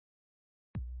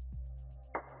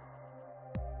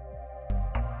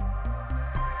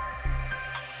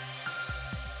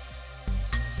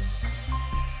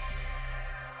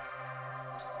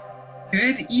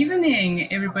Good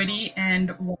evening, everybody,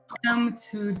 and welcome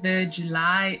to the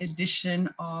July edition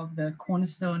of the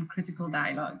Cornerstone Critical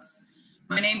Dialogues.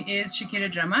 My name is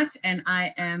Shakira Dramat, and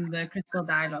I am the Critical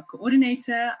Dialogue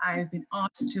Coordinator. I've been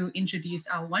asked to introduce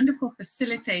our wonderful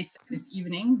facilitator this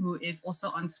evening, who is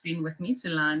also on screen with me,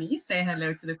 Tulani. Say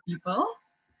hello to the people.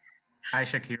 Hi,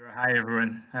 Shakira. Hi,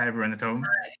 everyone. Hi, everyone at home.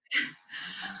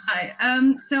 Hi.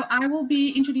 So I will be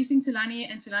introducing Tilani,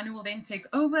 and Tilani will then take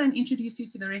over and introduce you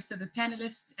to the rest of the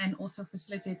panelists and also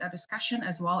facilitate our discussion,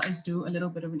 as well as do a little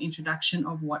bit of an introduction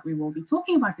of what we will be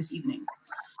talking about this evening.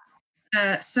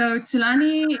 So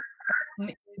Tilani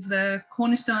is the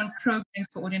Cornerstone Programs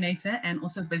Coordinator and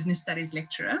also Business Studies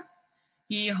Lecturer.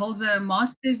 He holds a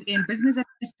master's in business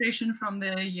administration from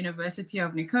the University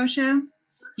of Nicosia.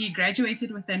 He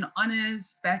graduated with an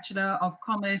honors Bachelor of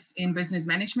Commerce in Business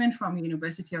Management from the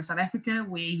University of South Africa,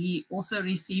 where he also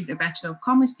received a Bachelor of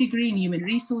Commerce degree in Human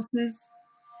Resources.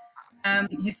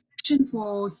 His passion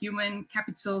for human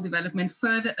capital development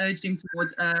further urged him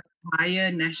towards a higher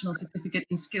national certificate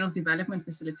in skills development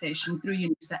facilitation through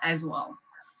UNISA as well.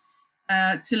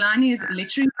 Tulani's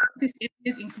lecturing focus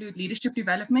areas include leadership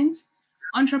development,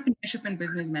 entrepreneurship, and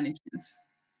business management.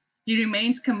 He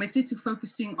remains committed to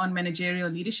focusing on managerial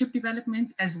leadership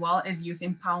development as well as youth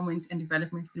empowerment and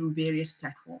development through various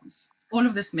platforms. All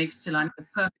of this makes Tulani the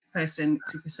perfect person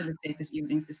to facilitate this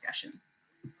evening's discussion.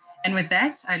 And with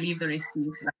that, I leave the rest to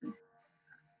you, Tulani.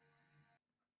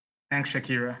 Thanks,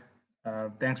 Shakira.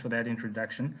 Thanks for that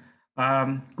introduction.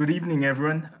 Good evening,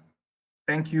 everyone.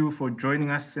 Thank you for joining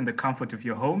us in the comfort of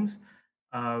your homes.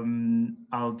 I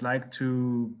would like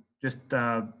to just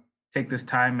take this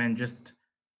time and just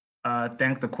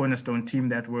thank the Cornerstone team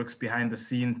that works behind the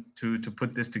scene to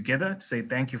put this together, to say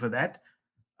thank you for that.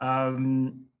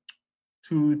 To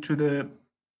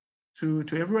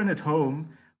everyone at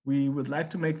home, we would like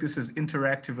to make this as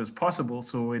interactive as possible.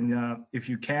 So if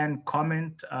you can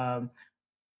comment on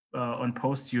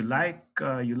posts you like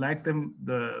them,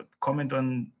 the comment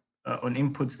on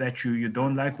inputs that you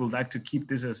don't like, we'd like to keep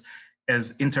this as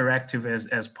interactive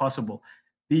as possible.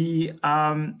 The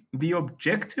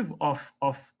objective of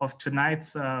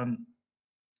tonight's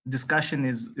discussion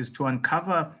is to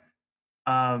uncover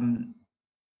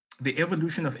the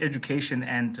evolution of education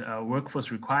and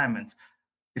workforce requirements,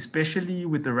 especially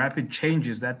with the rapid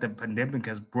changes that the pandemic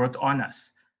has brought on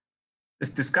us. This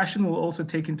discussion will also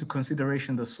take into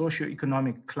consideration the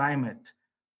socio-economic climate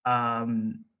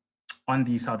on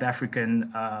the South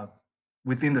African,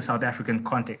 within the South African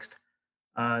context.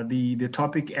 The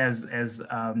topic, as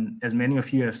many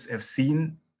of you have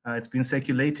seen, it's been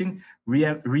circulating,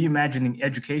 reimagining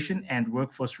education and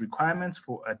workforce requirements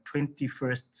for a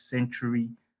 21st century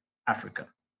Africa.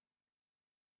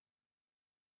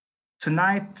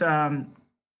 Tonight, our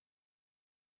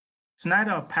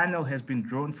panel has been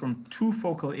drawn from two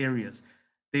focal areas.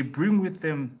 They bring with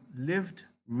them lived,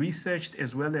 researched,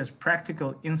 as well as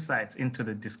practical insights into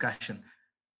the discussion.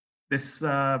 This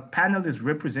panel is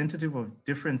representative of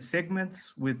different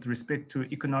segments with respect to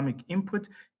economic input,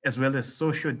 as well as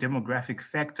socio-demographic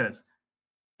factors,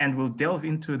 and will delve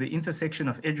into the intersection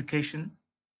of education,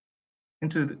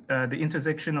 into the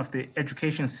intersection of the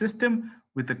education system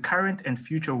with the current and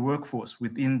future workforce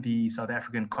within the South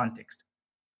African context.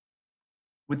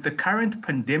 With the current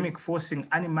pandemic forcing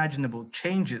unimaginable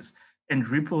changes and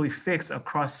ripple effects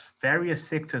across various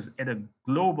sectors at a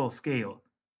global scale,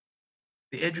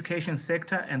 the education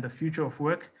sector and the future of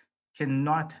work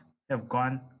cannot have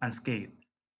gone unscathed.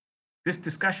 This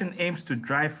discussion aims to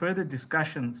drive further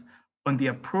discussions on the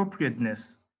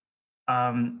appropriateness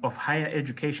of higher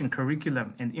education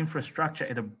curriculum and infrastructure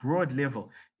at a broad level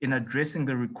in addressing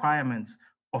the requirements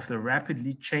of the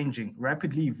rapidly changing,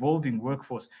 rapidly evolving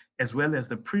workforce, as well as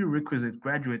the prerequisite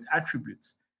graduate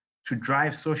attributes to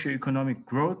drive socioeconomic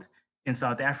growth in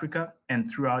South Africa and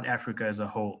throughout Africa as a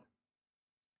whole.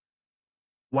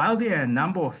 While there are a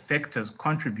number of factors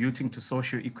contributing to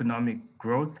socioeconomic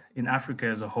growth in Africa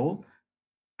as a whole,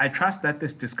 I trust that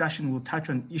this discussion will touch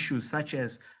on issues such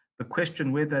as the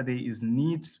question whether there is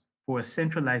need for a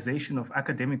centralization of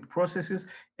academic processes,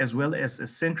 as well as a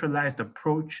centralized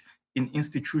approach in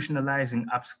institutionalizing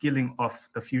upskilling of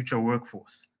the future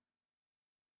workforce.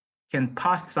 Can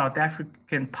past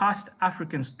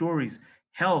African stories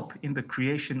help in the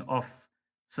creation of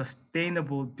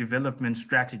sustainable development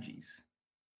strategies?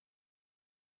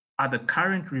 Are the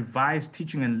current revised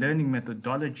teaching and learning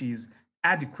methodologies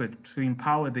adequate to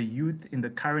empower the youth in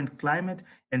the current climate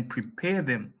and prepare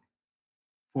them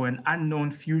for an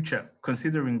unknown future,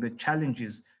 considering the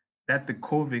challenges that the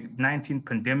COVID-19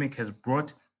 pandemic has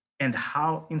brought and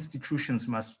how institutions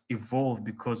must evolve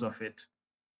because of it?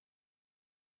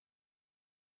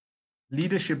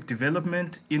 leadership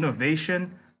development,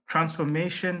 innovation,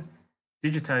 transformation,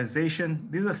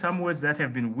 digitization. These are some words that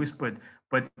have been whispered,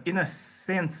 but in a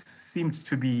sense seemed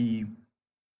to be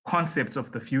concepts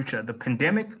of the future. The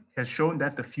pandemic has shown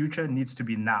that the future needs to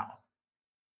be now.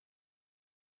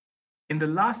 In the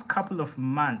last couple of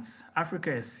months,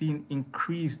 Africa has seen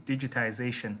increased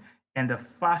digitization and a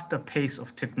faster pace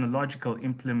of technological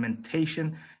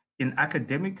implementation in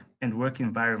academic and work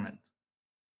environments.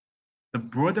 The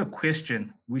broader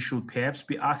question we should perhaps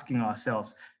be asking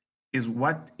ourselves is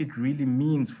what it really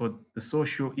means for the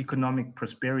socio-economic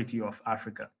prosperity of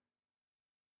Africa.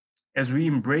 As we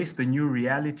embrace the new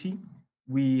reality,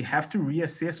 we have to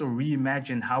reassess or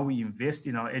reimagine how we invest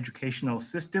in our educational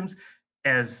systems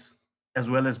as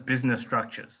well as business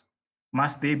structures.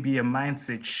 Must there be a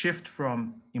mindset shift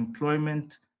from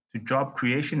employment to job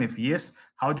creation? If yes,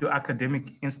 how do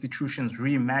academic institutions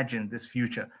reimagine this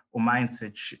future or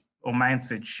mindset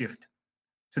shift?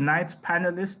 Tonight's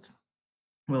panelist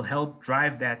will help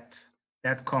drive that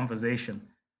conversation.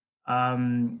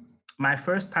 My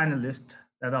first panelist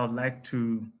that I would like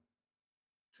to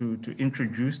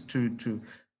introduce to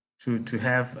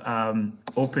have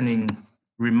opening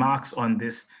remarks on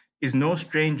this is no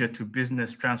stranger to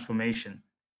business transformation,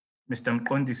 Mr.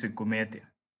 Mqondisi Gumede.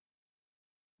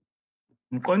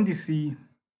 Mqondisi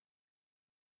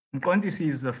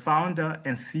is the founder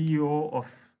and CEO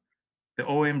of the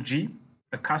OMG,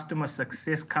 a customer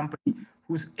success company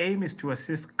whose aim is to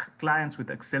assist clients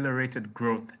with accelerated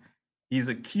growth. He's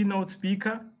a keynote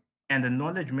speaker and a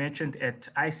knowledge merchant at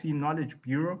IC Knowledge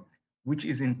Bureau, which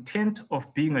is intent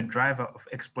of being a driver of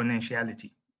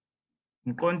exponentiality.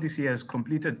 Mqondisi has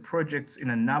completed projects in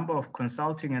a number of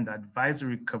consulting and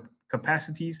advisory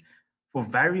capacities for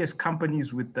various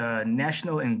companies with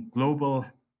national and global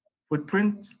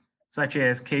footprints, such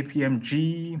as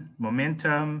KPMG,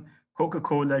 Momentum,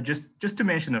 Coca-Cola, just to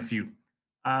mention a few.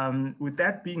 With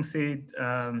that being said,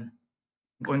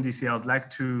 Mqondisi, I would like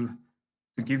to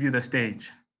give you the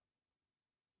stage.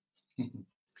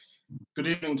 Good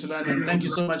evening, Tulani. Thank you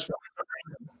so much for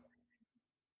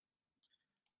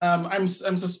I'm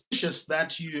suspicious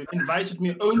that you invited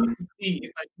me only to see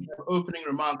if I can have opening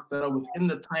remarks that are within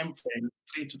the time frame,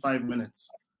 3 to 5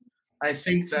 minutes. I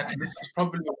think that this is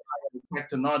probably why I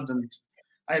a nod, and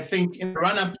I think in the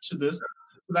run-up to this,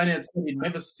 Tulani had said he'd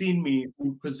never seen me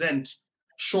present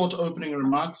short opening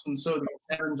remarks, and so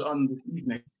they turned on this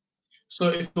evening. So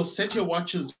if you'll set your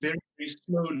watches very, very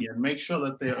slowly and make sure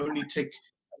that they only take at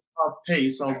half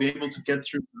pace, I'll be able to get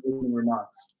through the opening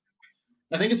remarks.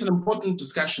 I think it's an important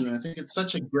discussion, and I think it's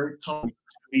such a great topic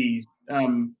to be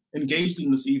engaged in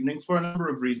this evening for a number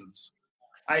of reasons.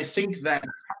 I think that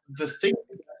the things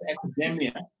that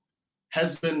academia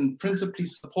has been principally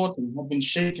supporting have been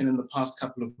shaken in the past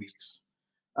couple of weeks.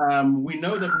 We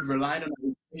know that we've relied on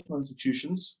educational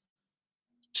institutions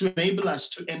to enable us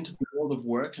to enter the world of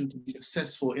work and to be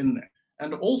successful in there.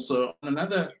 And also, on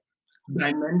another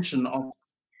dimension of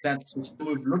that system,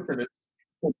 we've looked at it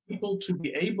for people to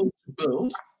be able to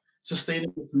build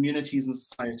sustainable communities and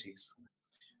societies.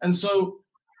 And so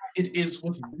it is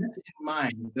with that in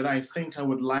mind that I think I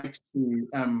would like to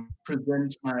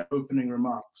present my opening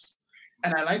remarks.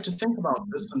 And I like to think about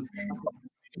this and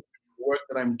the work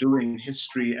that I'm doing in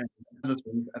history and other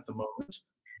things at the moment,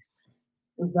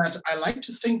 is that I like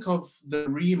to think of the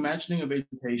reimagining of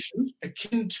education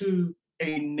akin to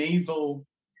a naval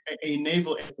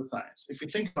exercise. If you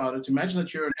think about it, imagine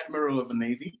that you're an admiral of a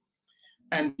navy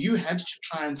and you had to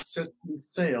try and successfully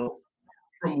sail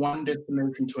from one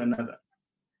destination to another.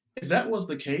 If that was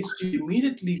the case, you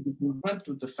immediately be confronted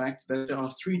with the fact that there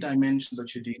are 3 dimensions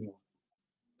that you're dealing with.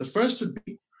 The first would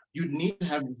be you'd need to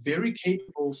have very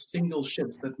capable single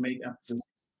ships that make up this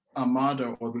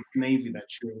armada or this navy that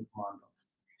you're in command of.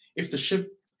 If the ships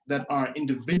that are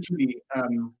individually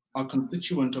are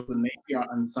constituent of the navy are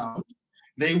unsound,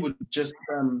 they would just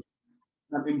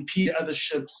impede other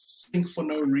ships, sink for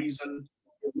no reason.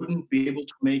 They wouldn't be able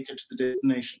to make it to the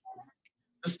destination.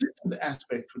 The second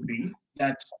aspect would be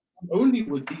that not only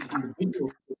would these individual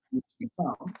ships need to be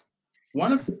found,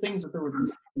 one of the things that they would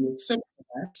need to accept for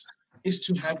that is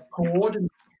to have coordinated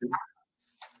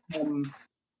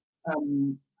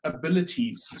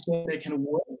abilities so they can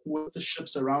work with the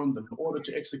ships around them in order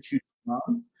to execute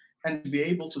commands and to be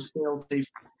able to sail safely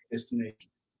to the destination.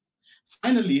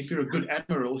 Finally, if you're a good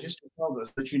admiral, history tells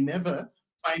us that you never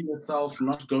find yourself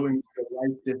not going to the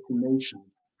right destination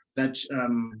that,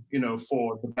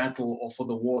 for the battle or for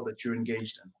the war that you're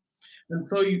engaged in. And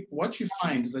so what you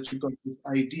find is that you've got this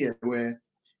idea where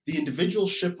the individual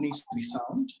ship needs to be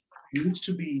sound, needs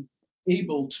to be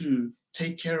able to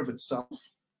take care of itself,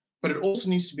 but it also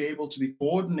needs to be able to be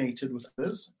coordinated with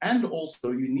others, and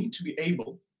also you need to be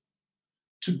able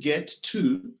to get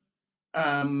to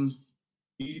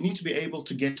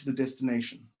the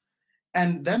destination.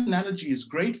 And that analogy is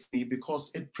great for me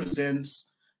because it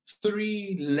presents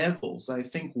three levels, I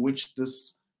think, which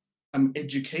this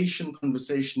education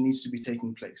conversation needs to be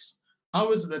taking place.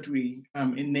 How is it that we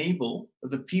enable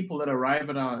the people that arrive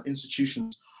at our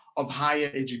institutions of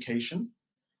higher education?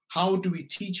 How do we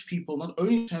teach people not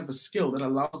only to have a skill that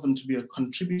allows them to be a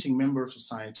contributing member of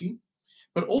society,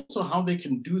 but also how they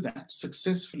can do that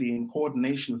successfully in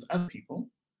coordination with other people,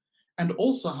 and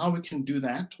also how we can do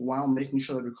that while making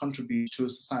sure that we contribute to a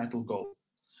societal goal.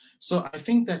 So I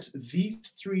think that these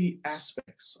three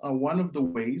aspects are one of the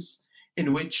ways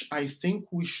in which I think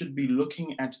we should be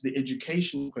looking at the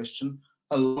education question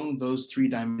along those three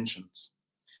dimensions.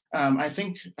 I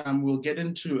think we'll get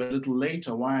into a little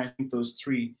later why I think those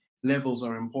three levels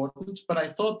are important, but I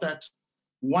thought that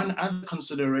one other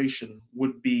consideration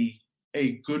would be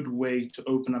a good way to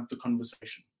open up the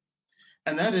conversation.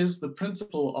 And that is the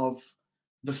principle of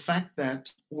the fact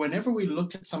that whenever we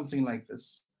look at something like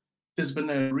this, there's been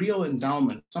a real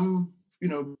endowment. Some,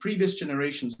 previous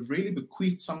generations have really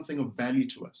bequeathed something of value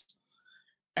to us.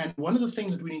 And one of the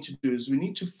things that we need to do is we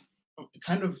need to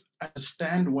kind of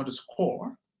understand what is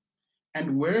core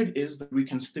and where it is that we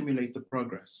can stimulate the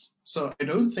progress. So I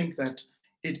don't think that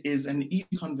it is an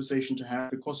easy conversation to have,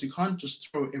 because you can't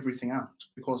just throw everything out,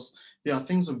 because there are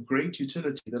things of great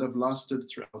utility that have lasted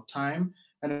throughout time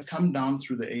and have come down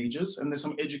through the ages. And there's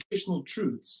some educational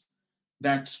truths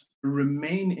that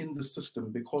remain in the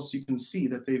system because you can see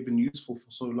that they've been useful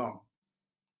for so long.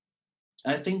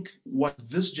 I think what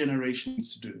this generation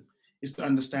needs to do is to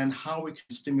understand how we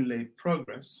can stimulate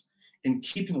progress in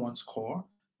keeping what's core,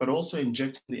 but also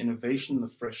injecting the innovation and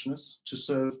the freshness to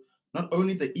serve not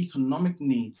only the economic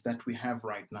needs that we have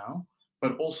right now,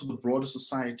 but also the broader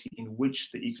society in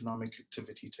which the economic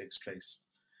activity takes place.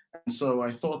 And so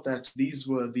I thought that these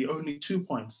were the only 2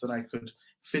 points that I could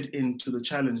fit into the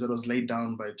challenge that was laid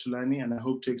down by Thulani, and I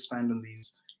hope to expand on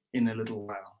these in a little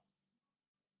while.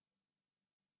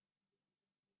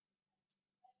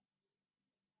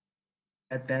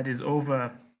 That is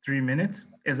over 3 minutes.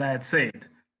 As I had said,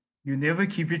 you never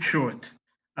keep it short.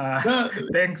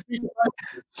 Thanks.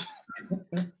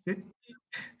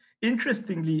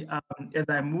 Interestingly, as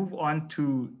I move on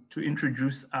to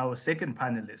introduce our second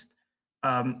panelist,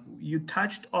 you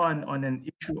touched on an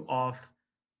issue of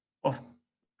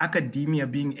academia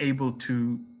being able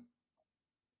to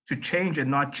change and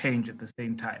not change at the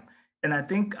same time. And I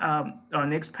think our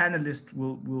next panelist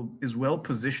is well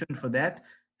positioned for that,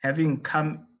 having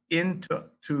come into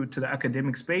the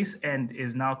academic space and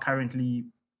is now currently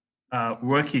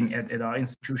working at our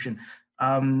institution.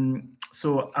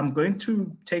 So I'm going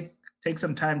to take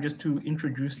some time just to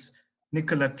introduce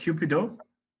Nicola Cupido,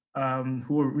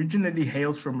 who originally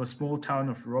hails from a small town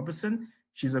of Robertson.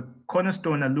 She's a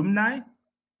Cornerstone alumni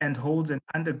and holds an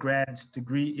undergrad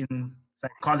degree in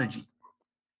psychology.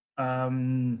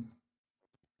 I've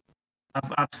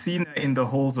seen her in the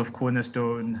halls of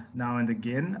Cornerstone now and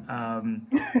again.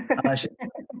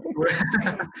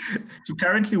 She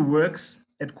currently works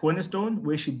at Cornerstone,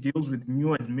 where she deals with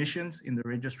new admissions in the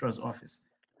registrar's office.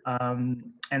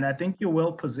 And I think you're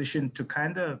well positioned to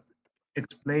kind of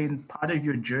explain part of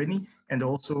your journey and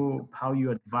also how you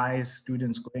advise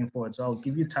students going forward. So I'll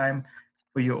give you time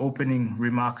for your opening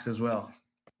remarks as well.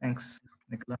 Thanks,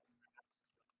 Nicola.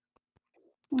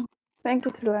 Thank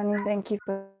you, Thulani. Thank you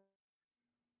for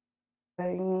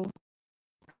having me.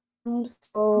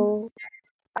 So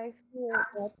I feel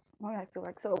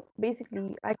like so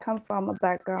basically I come from a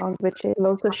background which is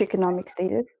low socioeconomic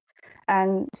status,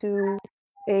 and to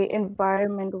a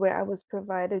environment where I was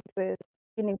provided with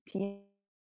opportunity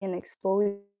and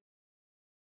exposure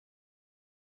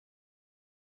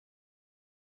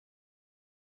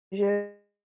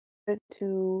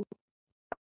to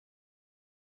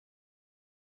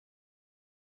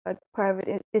a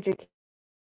private education.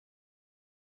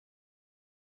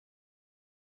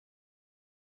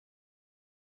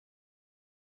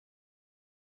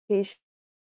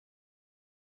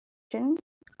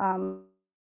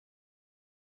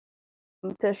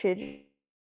 Tertiary.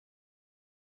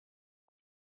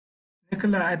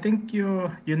 Nicola, I think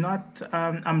you're not.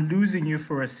 I'm losing you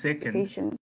for a second.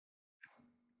 Education.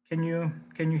 Can you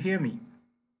hear me?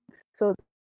 So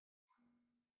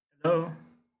hello.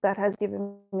 That has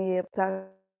given me a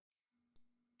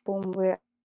platform where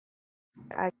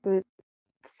I could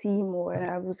see more and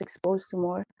I was exposed to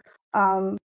more.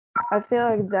 I feel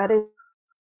like that is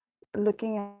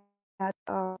looking at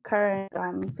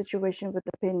current situation with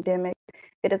the pandemic,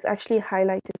 it has actually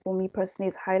highlighted, for me personally,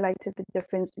 it's highlighted the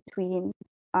difference between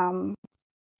the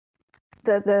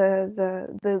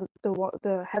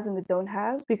haves and the don't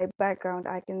have. Because my background,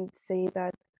 I can say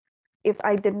that if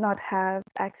I did not have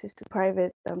access to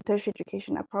private tertiary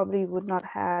education, I probably would not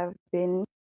have been in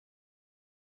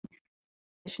the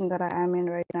position that I am in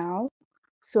right now.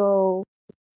 So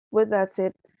with that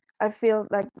said, I feel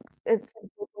like it's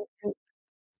important to,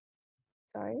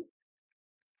 sorry.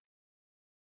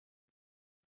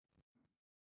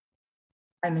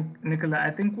 Hi, Nicola,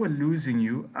 I think we're losing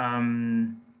you.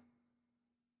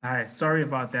 Hi, sorry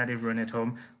about that, everyone at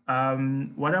home.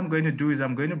 What I'm going to do is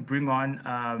I'm going to bring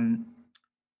on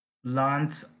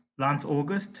Lance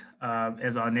August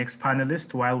as our next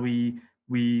panelist while we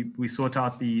sort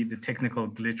out the technical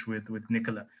glitch with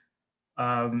Nicola.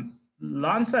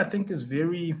 Lance, I think, is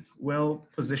very well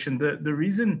positioned. The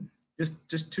reason,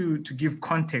 just to give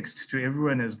context to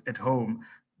everyone at home,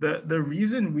 the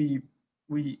reason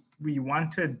we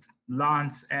wanted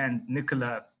Lance and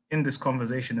Nicola in this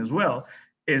conversation as well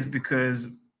is because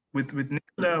with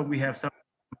Nicola we have some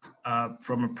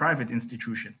from a private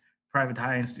institution, private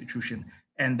higher institution,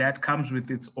 and that comes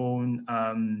with its own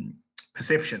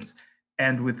perceptions.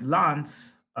 And with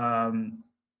Lance.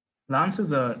 Lance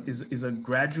is a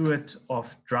graduate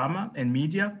of drama and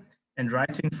media and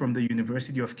writing from the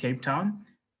University of Cape Town.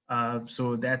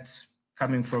 So that's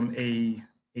coming from a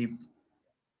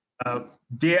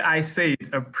dare I say,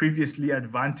 a previously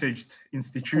advantaged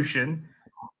institution,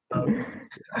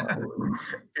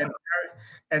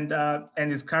 and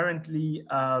is currently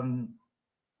an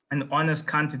honors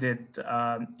candidate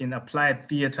in applied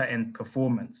theater and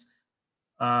performance.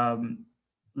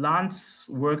 Lance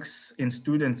works in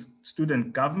student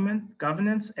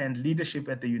governance and leadership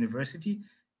at the university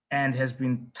and has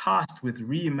been tasked with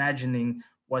reimagining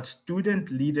what student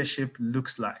leadership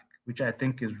looks like, which I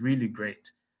think is really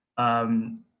great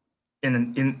in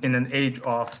an age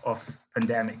of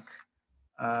pandemic.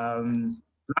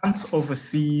 Lance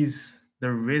oversees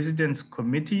the residence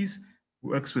committees,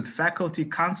 works with faculty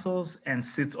councils, and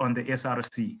sits on the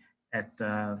SRC at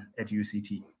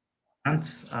UCT.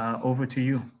 Lance, over to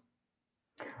you.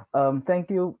 Thank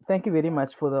you very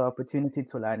much for the opportunity,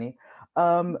 Tolani.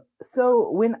 So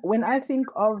when I think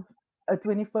of a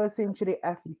 21st century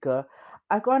Africa,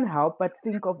 I can't help but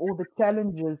think of all the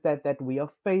challenges that we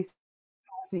are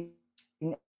facing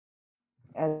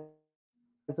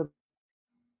as a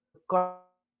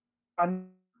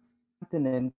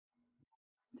continent.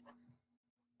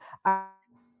 I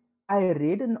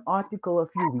read an article a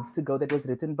few weeks ago that was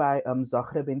written by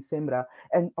Roggebaai Square,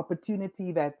 an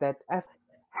opportunity that as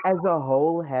a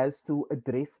whole has to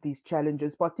address these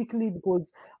challenges, particularly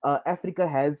because Africa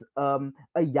has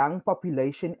a young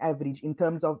population average in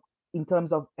terms of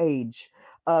age.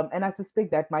 And I suspect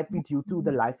that might be due to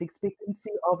the life expectancy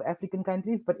of African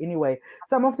countries. But anyway,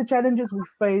 some of the challenges we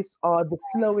face are the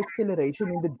slow acceleration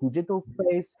in the digital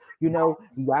space,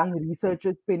 young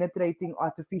researchers penetrating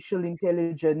artificial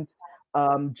intelligence,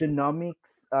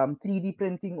 genomics, 3D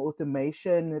printing,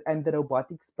 automation, and the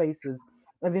robotic spaces.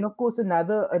 And then, of course,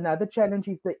 another challenge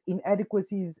is the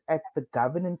inadequacies at the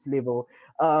governance level.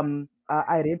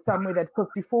 I read somewhere that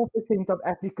 54% of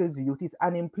Africa's youth is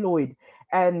unemployed,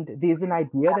 and there's an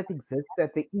idea that exists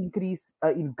that the increase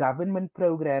in government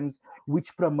programs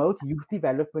which promote youth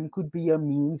development could be a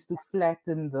means to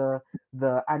flatten the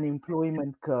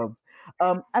unemployment curve.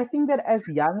 I think that as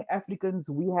young Africans,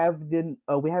 we have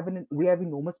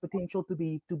enormous potential to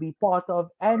be part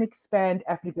of and expand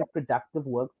Africa's productive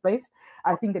workspace.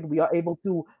 I think that we are able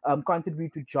to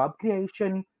contribute to job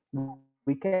creation.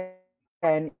 We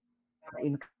can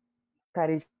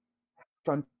encourage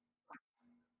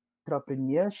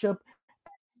entrepreneurship,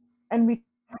 and we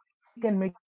can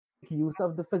make use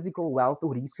of the physical wealth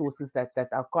or resources that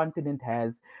our continent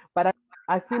has. But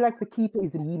I feel like the key to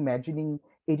is reimagining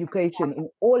education in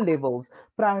all levels,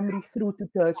 primary through to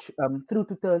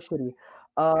tertiary.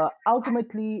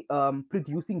 Ultimately,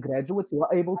 producing graduates who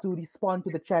are able to respond to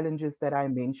the challenges that I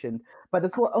mentioned. But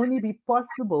this will only be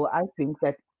possible, I think,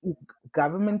 that if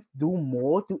governments do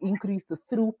more to increase the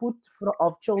throughput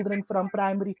of children from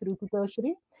primary through to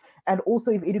tertiary, and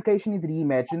also if education is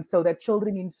reimagined so that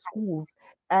children in schools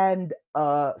and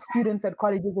students at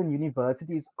colleges and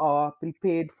universities are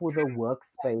prepared for the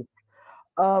workspace.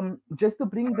 Just to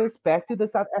bring this back to the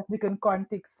South African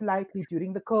context slightly,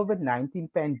 during the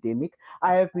COVID-19 pandemic,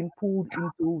 I have been pulled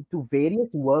into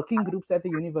various working groups at the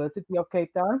University of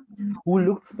Cape Town who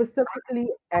looked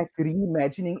specifically at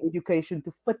reimagining education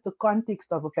to fit the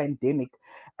context of a pandemic.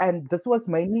 And this was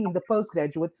mainly in the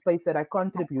postgraduate space that I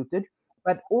contributed.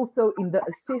 but also in the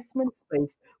assessment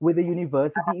space, where the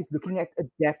university is looking at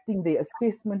adapting their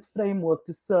assessment framework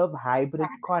to serve hybrid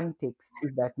contexts,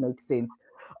 if that makes sense.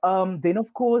 Then,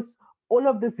 of course, all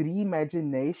of this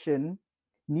reimagination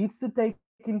needs to take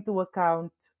into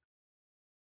account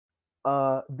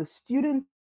the student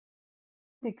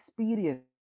experience,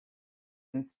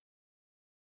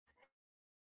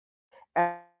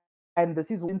 and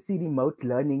this is when see remote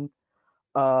learning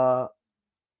uh,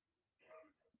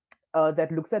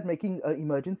 that looks at making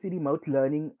emergency remote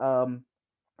learning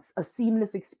a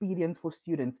seamless experience for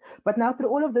students. But now, through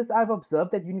all of this, I've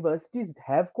observed that universities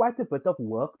have quite a bit of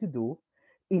work to do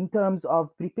in terms of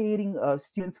preparing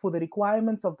students for the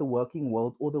requirements of the working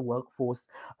world or the workforce.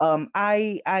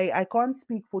 I can't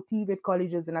speak for TVET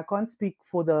colleges, and I can't speak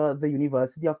for the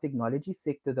University of Technology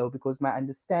sector, though, because my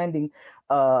understanding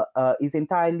is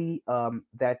entirely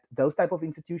that those type of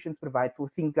institutions provide for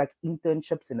things like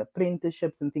internships and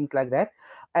apprenticeships and things like that,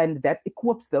 and that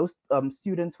equips those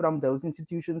students from those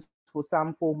institutions for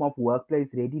some form of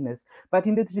workplace readiness. But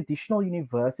in the traditional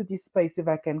university space, if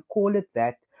I can call it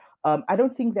that, I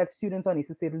don't think that students are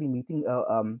necessarily meeting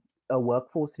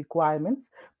workforce requirements.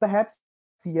 Perhaps,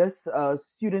 yes,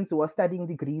 students who are studying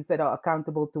degrees that are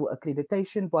accountable to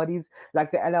accreditation bodies like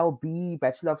the LLB,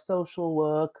 Bachelor of Social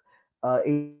Work,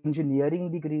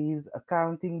 engineering degrees,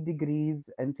 accounting degrees,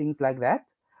 and things like that.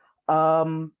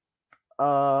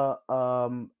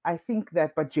 I think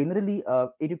that, but generally,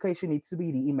 education needs to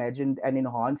be reimagined and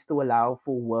enhanced to allow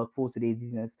for workforce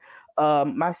readiness.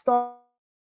 My stance,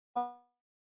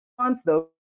 though,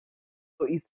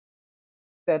 is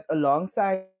that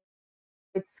alongside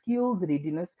skills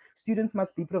readiness, students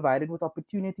must be provided with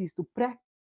opportunities to practice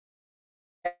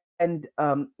and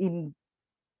in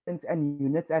and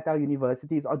units at our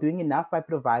universities are doing enough by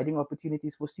providing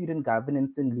opportunities for student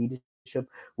governance and leadership,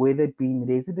 whether it be in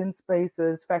resident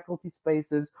spaces, faculty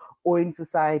spaces, or in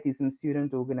societies and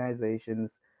student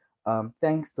organizations.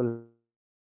 Thanks,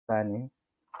 Lani.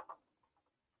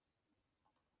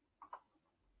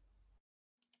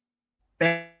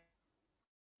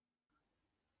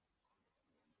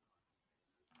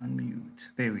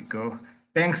 Unmute. There we go.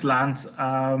 Thanks, Lance.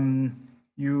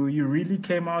 You really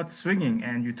came out swinging,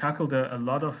 and you tackled a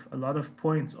lot of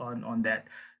points on that.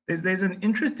 There's an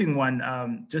interesting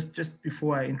one. Just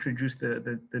before I introduce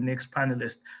the next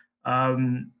panelist,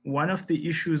 one of the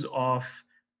issues of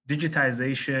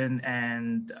digitization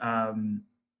and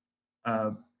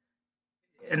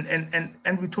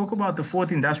we talk about the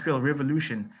fourth industrial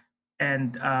revolution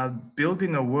and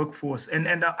building a workforce. And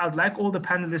I'd like all the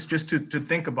panelists just to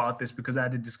think about this, because I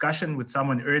had a discussion with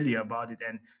someone earlier about it,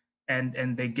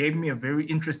 and they gave me a very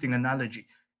interesting analogy.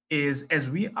 Is as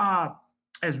we are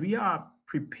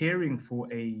preparing for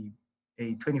a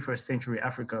 21st century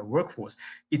Africa workforce,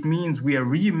 it means we are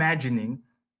reimagining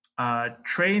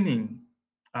training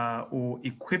or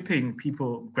equipping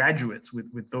people, graduates,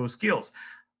 with those skills.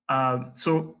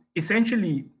 So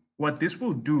essentially, what this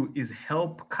will do is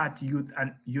help cut youth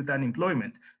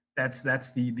unemployment. That's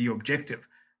the objective.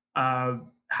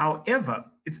 However,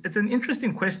 it's an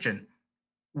interesting question.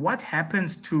 What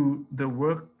happens to the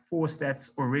workforce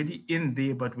that's already in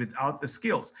there but without the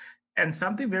skills? And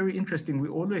something very interesting, we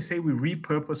always say we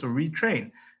repurpose or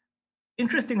retrain.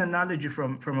 Interesting analogy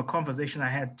from a conversation I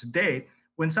had today,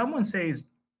 when someone says,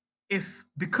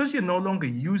 because you're no longer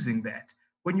using that,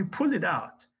 when you pull it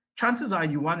out, chances are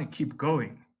you want to keep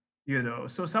going,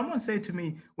 So someone said to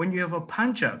me, when you have a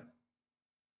puncture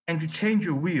and you change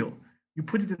your wheel, you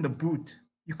put it in the boot,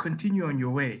 you continue on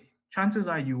your way. Chances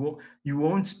are you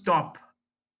won't stop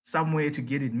somewhere to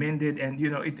get it mended, and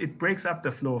it breaks up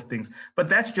the flow of things. But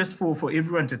that's just for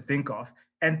everyone to think of.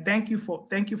 And thank you for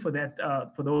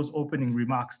that, for those opening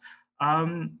remarks.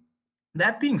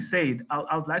 That being said,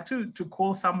 I'd like to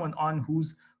call someone on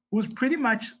who's pretty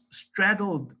much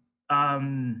straddled.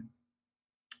 I'd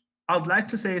like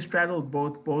to say straddled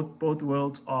both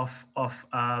worlds of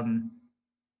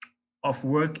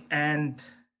work and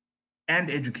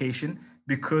education,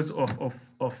 because of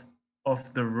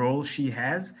the role she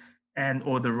has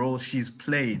or the role she's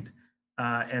played,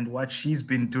 and what she's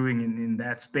been doing in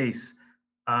that space.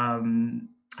 Shalene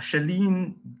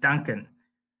Duncan.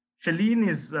 Shalene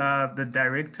is the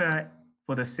director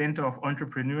for the Center of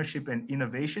Entrepreneurship and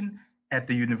Innovation at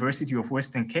the University of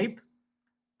Western Cape.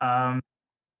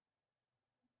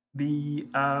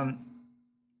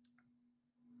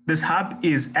 This hub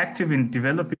is active in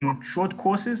developing short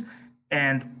courses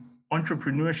and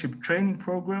entrepreneurship training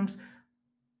programs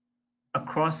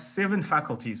across 7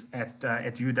 faculties at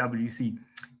UWC.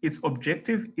 Its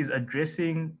objective is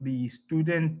addressing the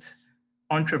student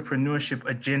entrepreneurship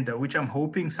agenda, which I'm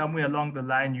hoping somewhere along the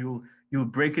line you'll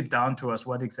break it down to us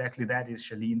what exactly that is,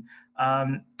 Shalene.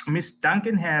 Ms.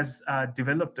 Duncan has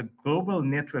developed a global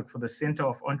network for the Center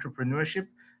of Entrepreneurship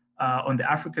on the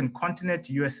African continent,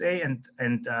 USA,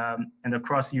 and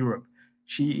across Europe.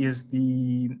 She is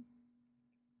the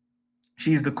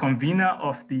convener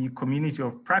of the Community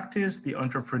of Practice, the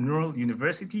Entrepreneurial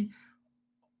University,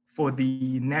 for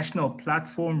the national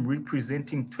platform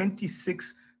representing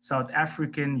 26 South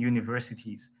African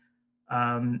universities.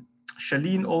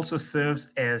 Shalene also serves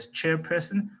as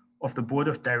chairperson of the board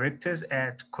of directors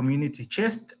at Community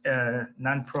Chest, a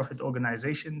nonprofit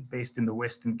organization based in the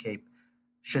Western Cape.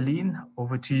 Shalene,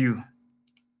 over to you.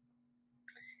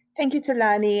 Thank you,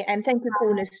 Tulani, and thank you,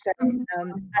 Cornerstone. I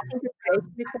think it's great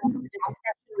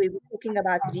where we're talking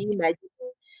about reimagining,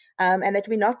 and that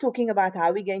we're not talking about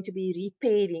how we're going to be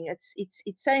repairing.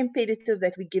 It's so imperative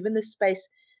that we're given the space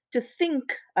to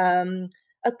think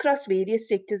across various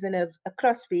sectors and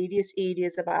across various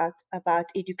areas about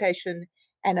education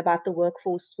and about the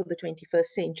workforce for the 21st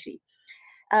century.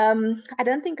 I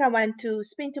don't think I want to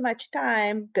spend too much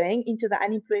time going into the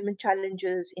unemployment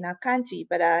challenges in our country,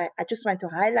 but I just want to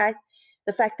highlight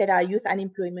the fact that our youth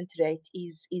unemployment rate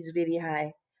is very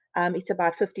high. It's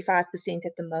about 55%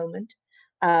 at the moment.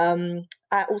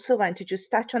 I also want to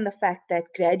just touch on the fact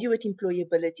that graduate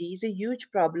employability is a huge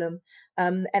problem,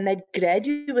 and that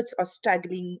graduates are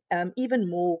struggling even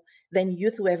more than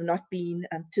youth who have not been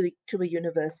to a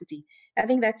university. I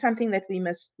think that's something that we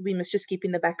must just keep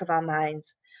in the back of our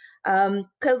minds.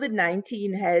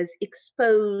 COVID-19 has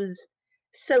exposed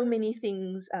so many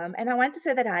things, and I want to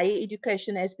say that higher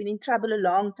education has been in trouble a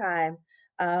long time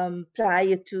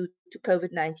prior to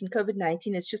COVID-19.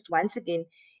 COVID-19 has just once again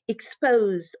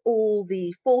exposed all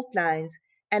the fault lines,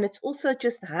 and it's also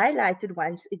just highlighted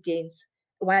once again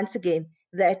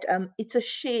that it's a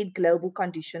shared global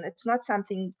condition. It's not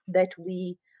something that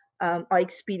we are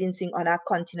experiencing on our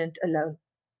continent alone.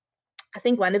 I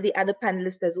think one of the other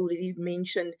panelists has already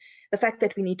mentioned the fact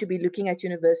that we need to be looking at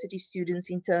university students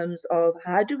in terms of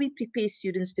how do we prepare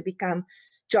students to become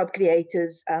job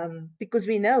creators, because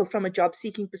we know from a job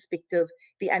seeking perspective,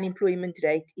 the unemployment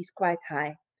rate is quite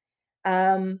high.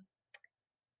 I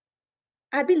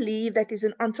believe that there's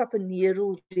an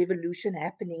entrepreneurial revolution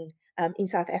happening in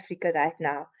South Africa right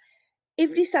now.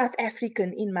 Every South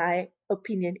African, in my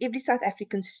opinion, every South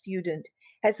African student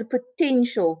has the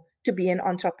potential to be an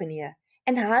entrepreneur.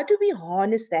 And how do we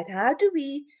harness that? How do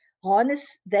we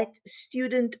harness that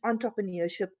student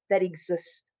entrepreneurship that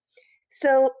exists?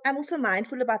 So I'm also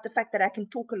mindful about the fact that I can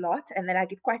talk a lot and that I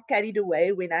get quite carried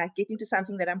away when I get into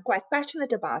something that I'm quite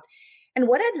passionate about. And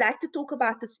what I'd like to talk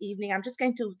about this evening, I'm just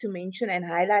going to mention and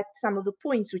highlight some of the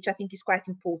points which I think is quite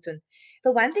important.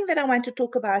 The one thing that I want to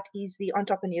talk about is the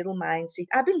entrepreneurial mindset.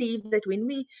 I believe that when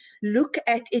we look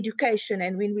at education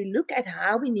and when we look at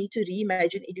how we need to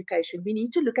reimagine education, we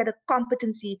need to look at a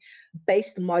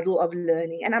competency-based model of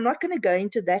learning. And I'm not going to go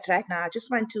into that right now. I just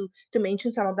want to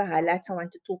mention some of the highlights I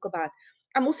want to talk about.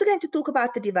 I'm also going to talk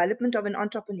about the development of an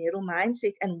entrepreneurial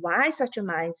mindset and why such a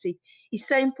mindset is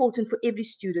so important for every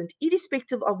student,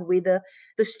 irrespective of whether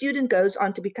the student goes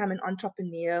on to become an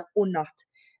entrepreneur or not.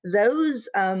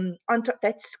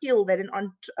 That skill that an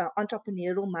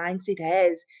entrepreneurial mindset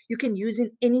has, you can use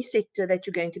in any sector that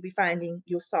you're going to be finding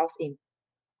yourself in.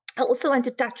 I also want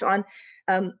to touch on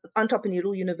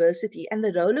entrepreneurial university and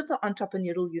the role of the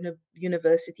entrepreneurial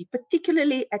university,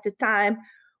 particularly at a time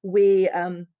where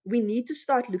we need to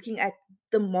start looking at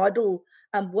the model.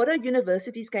 What are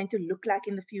universities going to look like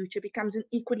in the future becomes an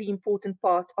equally important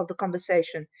part of the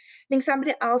conversation. I think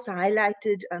somebody else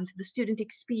highlighted the student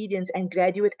experience and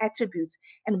graduate attributes.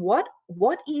 And what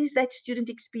is that student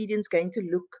experience going to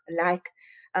look like?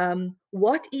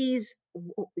 What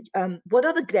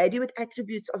are the graduate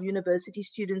attributes of university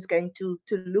students going to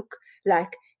look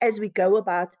like as we go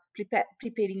about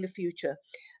preparing the future?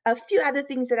 A few other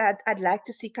things that I'd like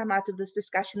to see come out of this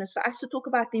discussion is for us to talk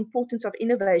about the importance of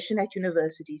innovation at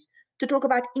universities, to talk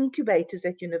about incubators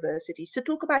at universities, to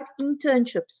talk about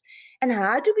internships, and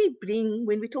how do we bring,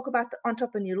 when we talk about the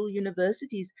entrepreneurial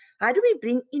universities, how do we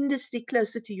bring industry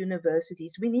closer to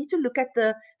universities? We need to look at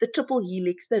the triple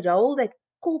helix, the role that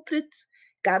corporates,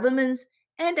 governments,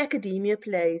 and academia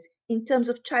plays in terms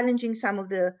of challenging some of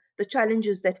the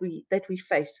challenges that we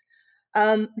face.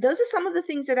 Those are some of the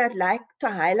things that I'd like to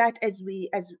highlight as we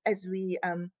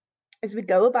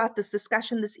go about this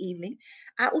discussion this evening.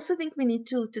 I also think we need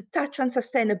to touch on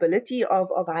sustainability of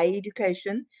higher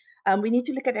education. We need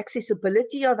to look at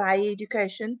accessibility of higher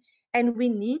education, and we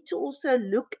need to also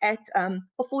look at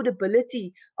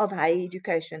affordability of higher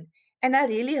education. And I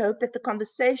really hope that the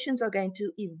conversations are going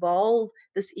to evolve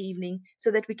this evening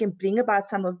so that we can bring about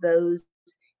some of those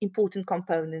important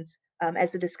components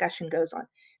as the discussion goes on.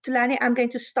 Tulani, I'm going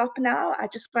to stop now. I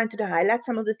just wanted to highlight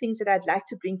some of the things that I'd like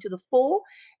to bring to the fore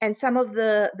and some of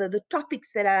the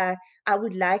topics that I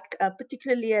would like,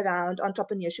 particularly around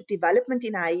entrepreneurship development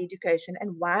in higher education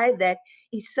and why that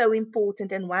is so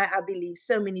important and why I believe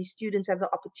so many students have the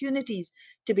opportunities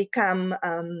to become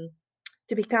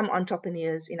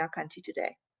entrepreneurs in our country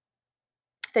today.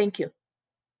 Thank you.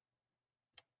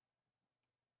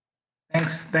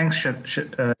 Thanks,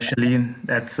 Shalene.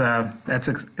 That's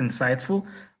insightful.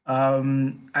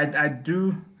 I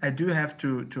do have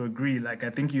to agree. Like, I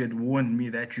think you had warned me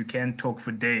that you can talk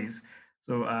for days.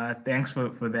 So thanks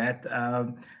for that.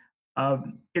 I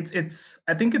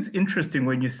think it's interesting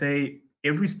when you say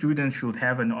every student should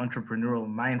have an entrepreneurial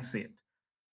mindset,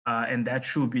 and that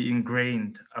should be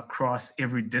ingrained across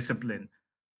every discipline.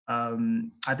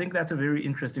 I think that's a very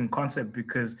interesting concept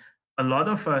because a lot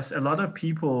of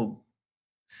people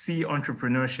see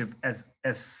entrepreneurship as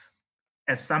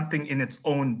something in its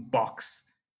own box,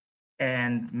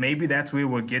 and maybe that's where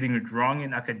we're getting it wrong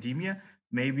in academia.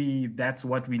 Maybe that's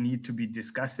what we need to be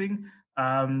discussing.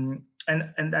 And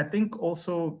I think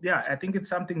also, yeah, I think it's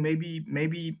something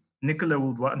maybe Nicola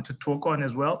would want to talk on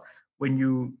as well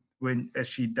when as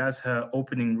she does her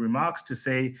opening remarks, to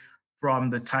say from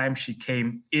the time she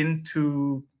came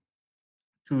into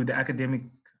the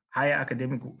higher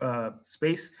academic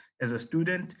space as a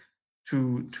student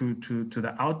to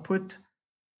the output,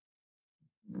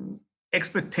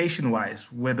 expectation wise,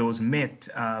 were those met?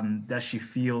 Does she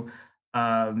feel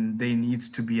there needs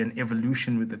to be an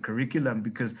evolution with the curriculum?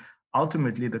 Because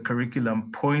ultimately the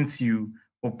curriculum points you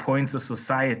or points a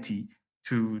society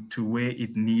to where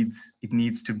it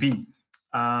needs to be.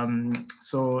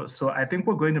 So I think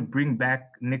we're going to bring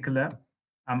back Nicola.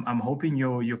 I'm hoping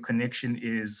your connection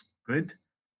is good.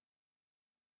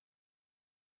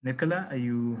 Nicola, are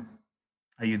you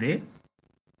there?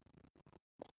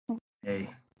 Hey.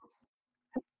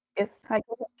 Yes, hi,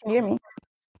 can you hear me?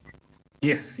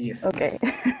 Yes. Okay.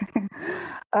 Yes.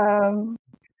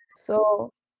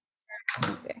 So,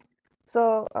 okay.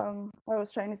 So, what I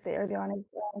was trying to say early on is,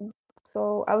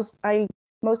 I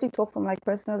mostly talk from like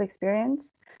personal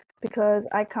experience because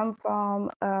I come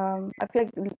from, I feel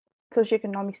like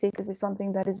socioeconomic status is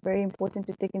something that is very important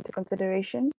to take into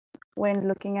consideration when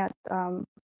looking at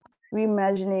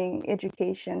reimagining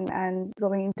education and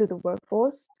going into the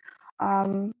workforce.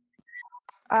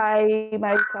 I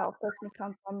myself personally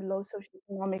come from low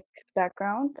socioeconomic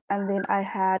background, and then I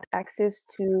had access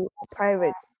to a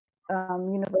private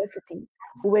university,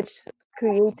 which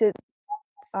created,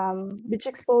 which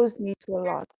exposed me to a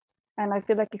lot. And I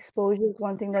feel like exposure is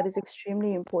one thing that is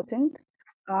extremely important.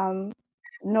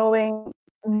 Knowing,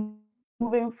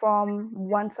 moving from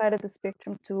one side of the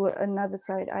spectrum to another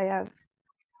side, I have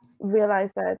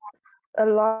realized that a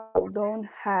lot of people don't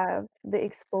have the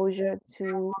exposure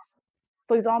to,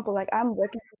 for example, like I'm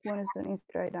working for Cornerstone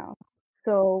Institute right now.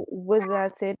 So with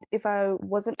that said, if I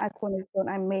wasn't at Cornerstone,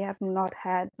 I may have not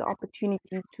had the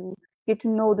opportunity to get to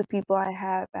know the people I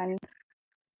have and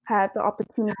had the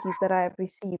opportunities that I have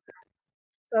received.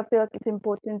 So I feel like it's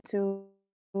important to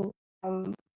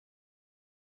um,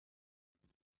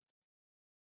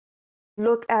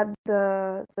 look at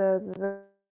the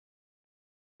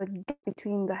gap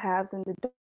between the haves and the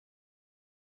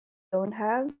don't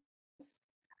haves,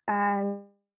 and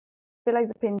I feel like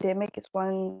the pandemic is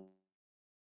one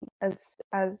as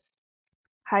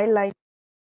highlighted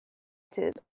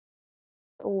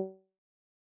or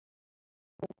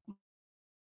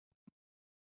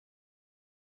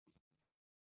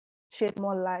shed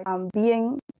more light.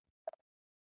 Being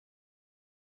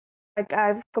like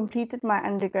I've completed my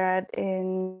undergrad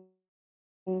in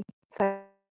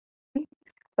psychology,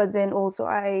 but then also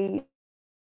I'm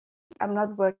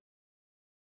not working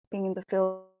in the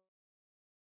field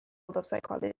of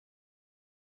psychology.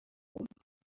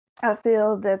 I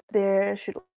feel that there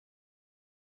should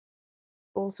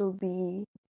also be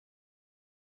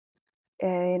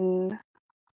an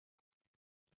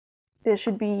there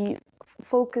should be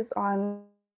focus on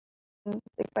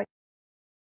like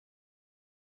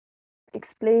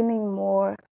explaining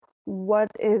more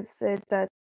what is it that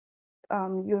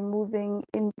you're moving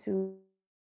into.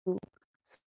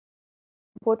 It's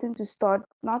important to start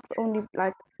not only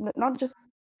like not just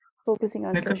focusing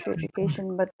on Nicola, tertiary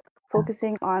education, but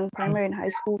focusing on primary and high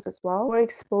schools as well. More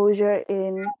exposure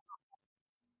in.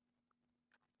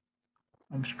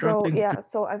 I'm So struggling yeah, to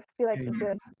so I feel like hear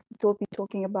you. we'll be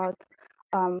talking about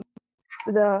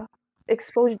the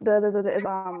exposure,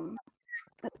 the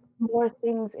more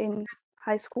things in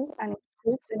high school and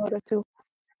schools in order to.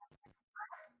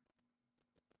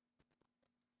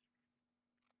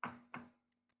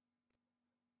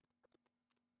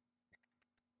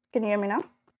 Can you hear me now?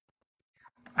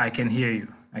 I can hear you.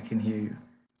 I can hear you.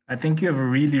 I think you have a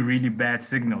really, really bad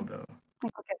signal, though.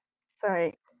 Okay,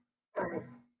 sorry.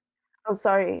 Oh,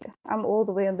 sorry. I'm all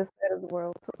the way on this side of the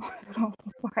world, so I don't know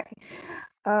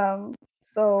why.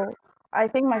 So I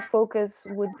think my focus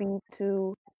would be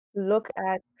to look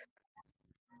at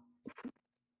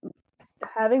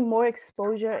having more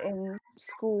exposure in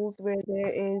schools where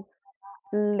there is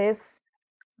less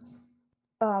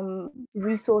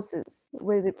resources,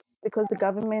 because the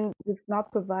government is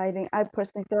not providing. I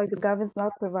personally feel like the government's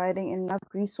not providing enough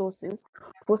resources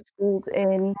for schools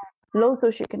in low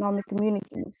socioeconomic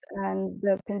communities, and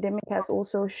the pandemic has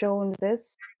also shown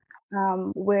this,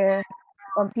 where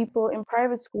people in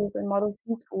private schools and Model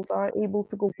C schools are able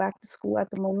to go back to school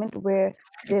at the moment, where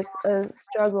there's a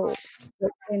struggle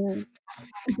in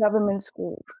government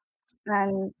schools.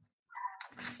 And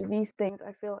these things,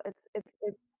 I feel it's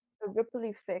a ripple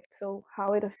effect. So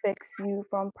how it affects you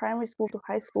from primary school to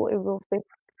high school, it will affect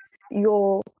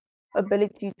your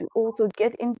ability to also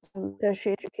get into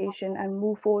tertiary education and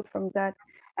move forward from that,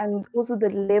 and also the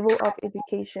level of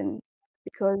education.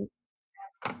 Because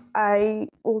I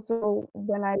also,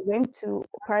 when I went to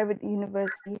private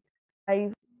university,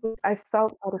 I I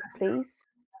felt out of place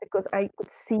because I could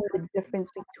see the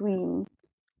difference between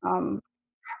um,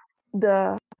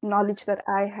 the knowledge that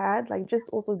I had, like just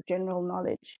also general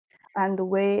knowledge, and the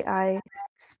way I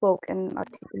spoke and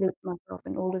articulate myself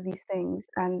and all of these things,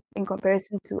 and in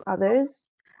comparison to others.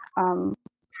 Um,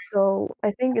 so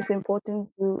I think it's important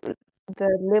to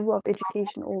the level of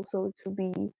education also to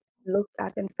be looked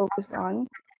at and focused on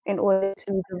in order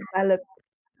to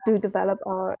develop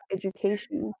our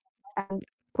education and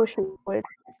push forward,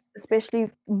 especially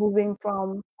moving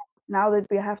from now that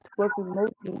we have to work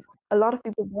remotely. A lot of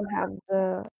people don't have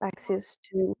the access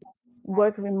to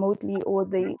work remotely, or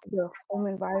the home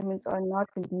environments are not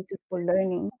conducive for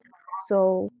learning.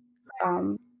 So,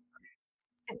 um,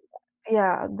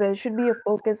 yeah, there should be a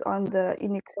focus on the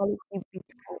inequality,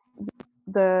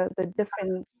 the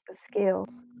difference, the scale,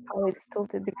 how it's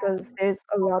tilted, because there's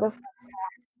a lot of,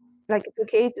 like, it's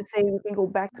okay to say we can go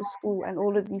back to school and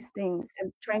all of these things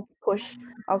and trying to push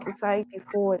our society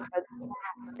forward, but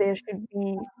there should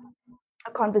be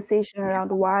a conversation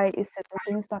around why is certain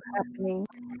things not happening.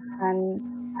 And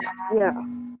yeah,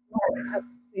 that's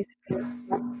basically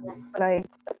what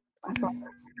that's my thought.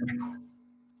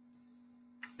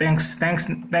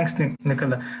 Thanks,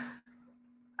 Nicola.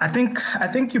 I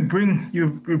think you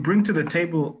bring to the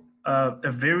table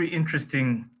a very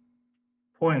interesting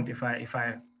point, if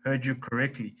I heard you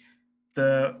correctly.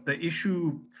 The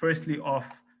issue, firstly, of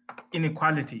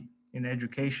inequality in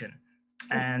education,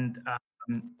 and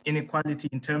inequality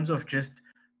in terms of just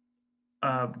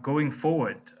going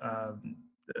forward,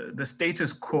 the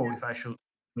status quo, if I should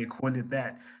may call it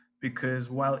that, because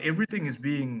while everything is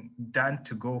being done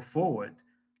to go forward,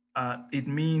 it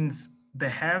means the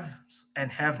haves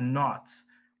and have-nots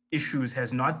issues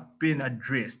has not been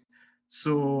addressed.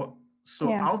 So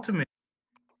Yeah, ultimately,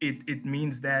 it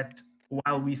means that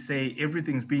while we say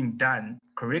everything's being done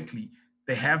correctly,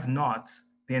 the have-nots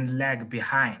then lag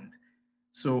behind.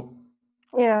 So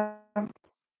yeah,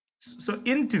 so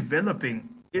in developing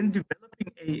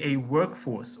a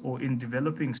workforce, or in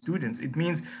developing students, it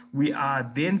means we are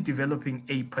then developing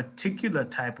a particular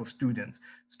type of student,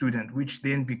 which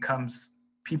then becomes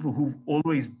people who've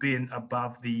always been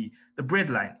above the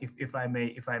breadline, if I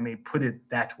may put it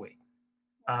that way.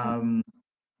 um,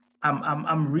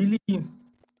 I'm really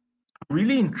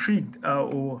intrigued,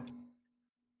 or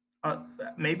uh,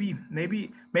 maybe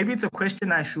it's a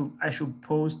question I should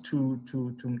pose to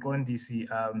Nkondisi.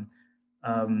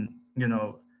 You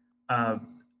know, uh,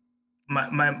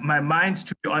 my mind,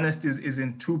 to be honest, is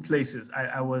in two places.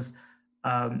 I was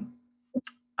um,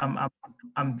 I'm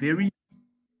I'm very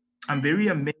I'm very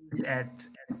amazed at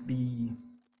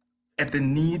the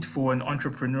need for an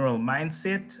entrepreneurial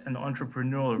mindset, an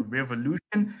entrepreneurial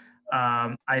revolution.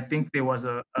 I think there was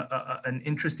an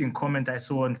interesting comment I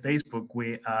saw on Facebook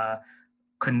where I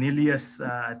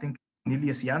think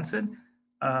Cornelius Janssen,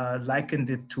 likened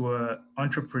it to an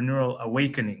entrepreneurial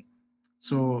awakening.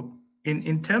 So,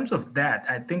 in terms of that,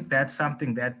 I think that's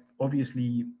something that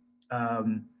obviously,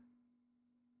 um,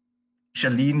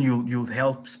 Charlene, you'll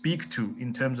help speak to,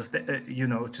 in terms of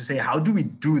to say, how do we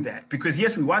do that? Because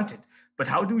yes, we want it, but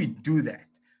how do we do that?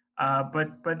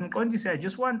 But Nkondisi, I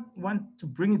just want to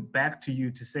bring it back to you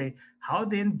to say, how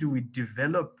then do we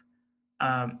develop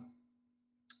um,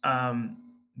 um,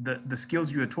 the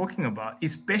skills you're talking about,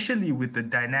 especially with the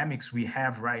dynamics we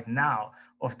have right now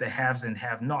of the haves and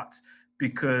have-nots.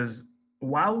 Because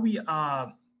while we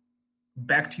are,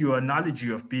 back to your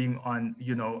analogy of being on,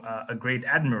 a great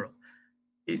admiral,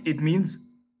 it means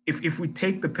if we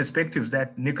take the perspectives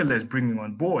that Nicola is bringing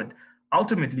on board,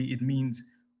 ultimately it means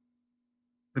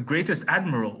the greatest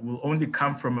admiral will only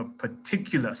come from a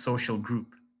particular social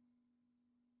group.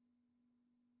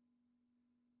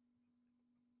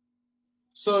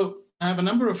 So I have a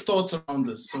number of thoughts around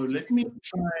this. So let me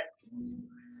try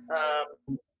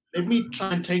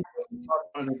and take those thoughts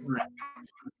on a time.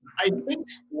 I think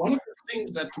one of the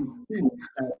things that we've seen is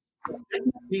that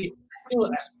definitely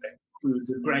skill aspect to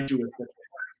the graduate that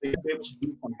they're able to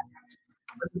do something.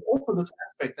 But there's also this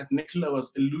aspect that Nicola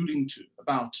was alluding to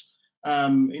about,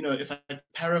 if I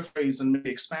paraphrase and maybe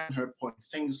expand her point,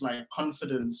 things like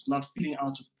confidence, not feeling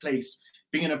out of place,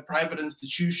 being in a private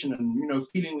institution and,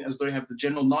 feeling as though you have the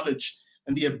general knowledge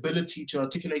and the ability to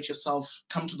articulate yourself,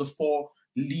 come to the fore,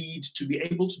 lead, to be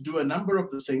able to do a number of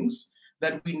the things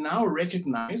that we now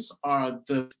recognize are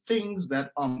the things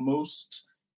that are most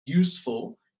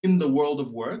useful in the world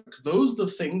of work. Those are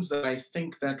the things that I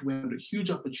think that we have a huge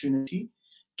opportunity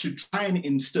to try and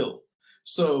instill.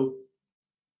 So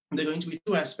there are going to be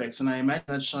two aspects, and I imagine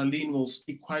that Charlene will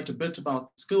speak quite a bit about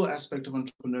the skill aspect of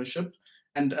entrepreneurship,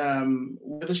 and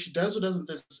whether she does or doesn't,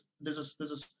 there's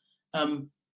this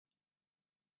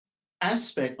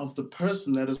aspect of the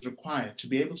person that is required to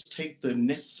be able to take the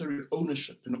necessary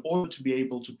ownership in order to be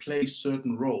able to play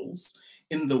certain roles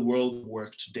in the world of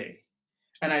work today.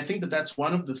 And I think that that's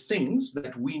one of the things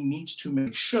that we need to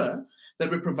make sure that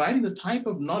we're providing the type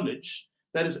of knowledge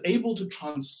that is able to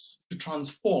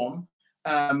transform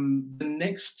the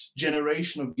next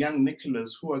generation of young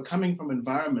Nicolas who are coming from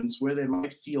environments where they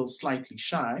might feel slightly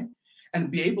shy, and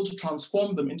be able to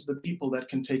transform them into the people that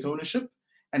can take ownership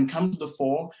and come to the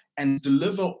fore and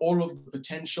deliver all of the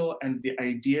potential and the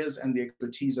ideas and the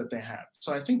expertise that they have.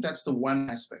 So I think that's the one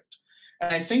aspect.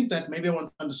 And I think that maybe I want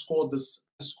to underscore this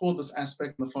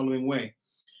aspect in the following way.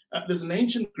 There's an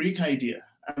ancient Greek idea,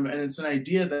 and it's an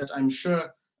idea that I'm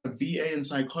sure a BA in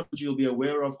psychology will be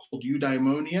aware of, called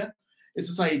eudaimonia. It's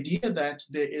this idea that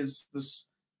there is this,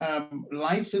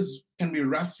 life can be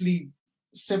roughly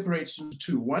separated into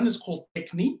two. One is called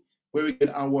techne, where we get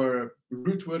our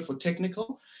root word for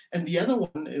technical, and the other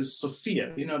one is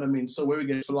Sophia, you know what I mean? So where we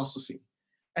get philosophy.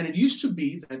 And it used to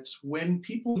be that when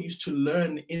people used to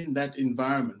learn in that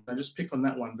environment, I just pick on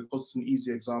that one because it's an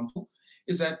easy example,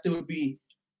 is that there would be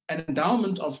an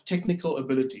endowment of technical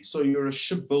ability. So you're a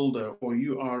shipbuilder, or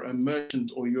you are a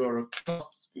merchant, or you're a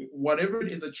cloth, whatever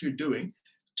it is that you're doing,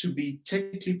 to be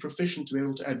technically proficient to be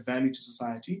able to add value to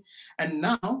society. And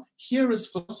now here is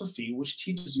philosophy, which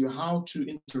teaches you how to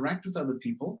interact with other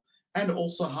people and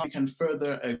also how you can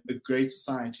further a great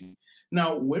society.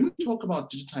 Now, when we talk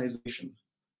about digitization,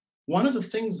 one of the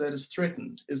things that is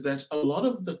threatened is that a lot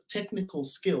of the technical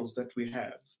skills that we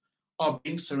have are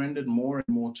being surrendered more and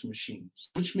more to machines,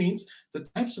 which means the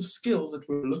types of skills that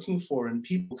we're looking for in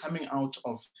people coming out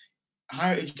of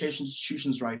higher education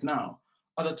institutions right now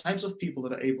are the types of people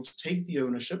that are able to take the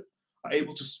ownership, are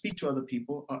able to speak to other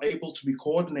people, are able to be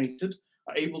coordinated,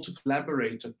 are able to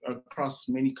collaborate across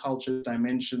many cultures,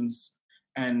 dimensions,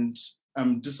 and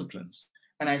disciplines.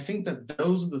 And I think that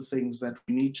those are the things that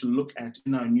we need to look at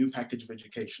in our new package of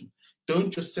education.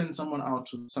 Don't just send someone out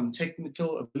with some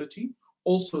technical ability,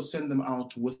 also send them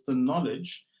out with the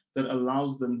knowledge that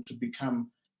allows them to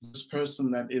become this person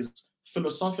that is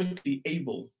philosophically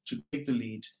able to take the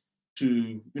lead,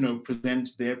 to present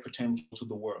their potential to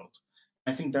the world.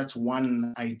 I think that's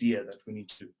one idea that we need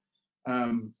to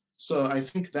do. So I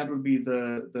think that would be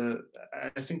the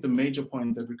major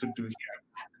point that we could do here.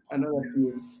 I know that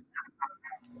you.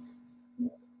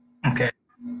 Okay.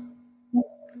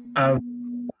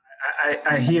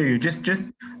 I hear you.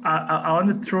 I want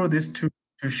to throw this to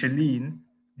Charlene,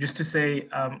 just to say,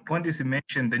 Pondisi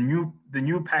mentioned the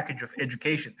new package of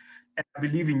education. And I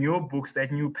believe in your books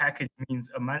that new package means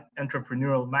an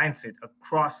entrepreneurial mindset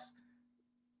across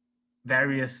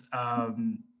various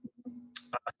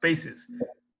spaces.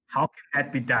 How can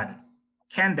that be done?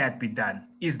 Can that be done?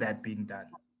 Is that being done?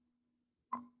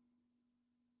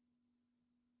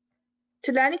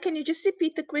 Tulani, can you just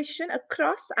repeat the question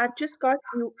across? I just got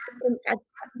you.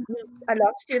 I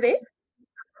lost you there.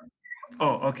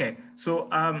 Oh, okay. So,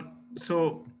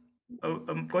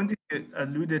 Pondisi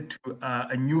alluded to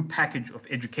a new package of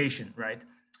education, right?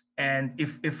 And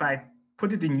if I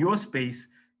put it in your space,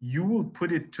 you will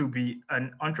put it to be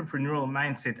an entrepreneurial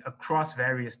mindset across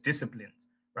various disciplines,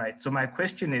 right? So my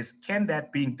question is, can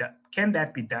that be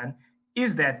done?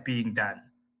 Is that being done?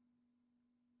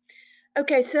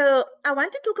 Okay, so I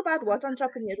want to talk about what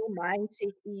entrepreneurial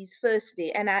mindset is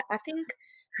firstly, and I think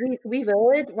we've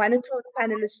heard one or two of the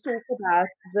panelists talk about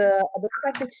the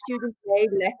fact that students may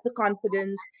lack the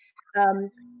confidence. Um,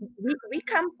 we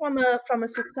come from a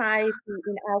society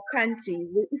in our country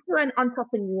where if you're an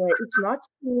entrepreneur, it's not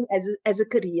seen as a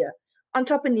career.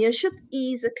 Entrepreneurship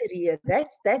is a career.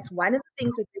 That's one of the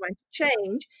things that we want to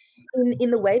change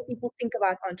in the way people think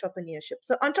about entrepreneurship.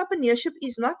 So entrepreneurship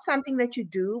is not something that you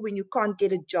do when you can't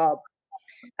get a job.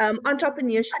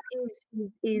 Entrepreneurship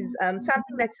is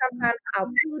something that sometimes our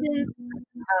students,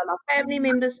 our family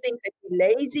members think that we're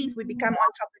lazy if we become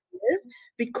entrepreneurs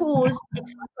because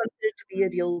it's not considered to be a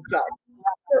real job.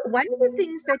 So one of the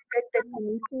things that we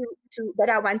need that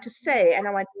I want to say and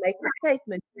I want to make the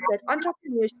statement is that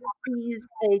entrepreneurship is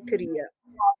a career.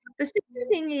 The second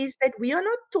thing is that we are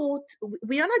not taught,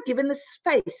 we are not given the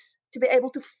space to be able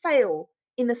to fail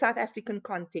in the South African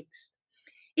context.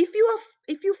 If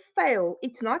you fail,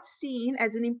 it's not seen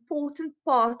as an important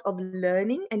part of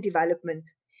learning and development.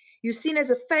 You're seen as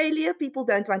a failure. People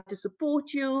don't want to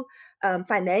support you.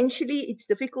 Financially, it's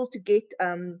difficult to get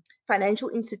financial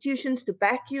institutions to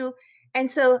back you.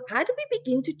 And so, how do we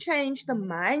begin to change the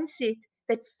mindset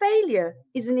that failure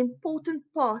is an important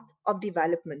part of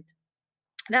development?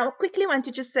 Now, I quickly want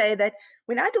to just say that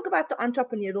when I talk about the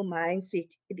entrepreneurial mindset,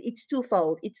 it's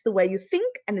twofold. It's the way you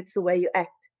think and it's the way you act.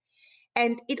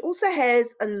 And it also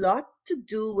has a lot to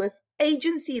do with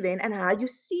agency then and how you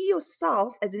see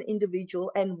yourself as an individual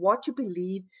and what you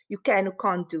believe you can or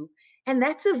can't do. And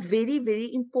that's a very,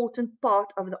 very important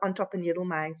part of the entrepreneurial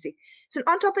mindset. So,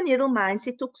 an entrepreneurial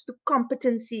mindset talks to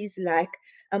competencies like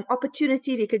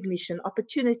opportunity recognition,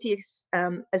 opportunity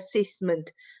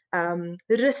assessment,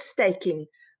 risk taking,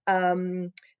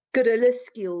 guerrilla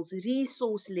skills,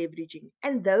 resource leveraging.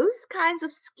 And those kinds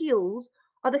of skills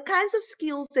are the kinds of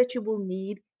skills that you will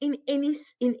need in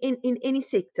any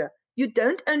sector. You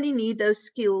don't only need those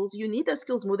skills, you need those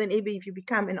skills more than ever if you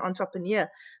become an entrepreneur.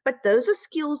 But those are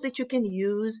skills that you can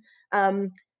use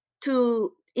in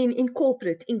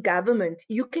corporate, in government.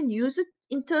 You can use it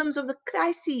in terms of the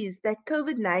crises that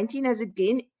COVID-19 has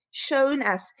again shown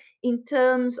us in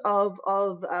terms of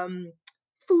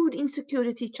food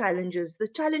insecurity challenges, the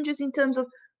challenges in terms of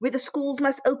whether schools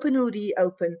must open or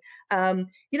reopen.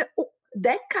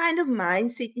 That kind of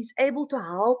mindset is able to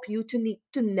help you to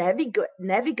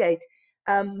navigate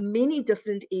many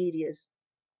different areas.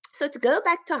 So to go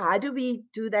back to how do we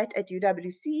do that at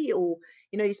UWC, or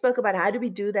you spoke about how do we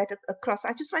do that across.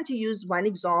 I just want to use one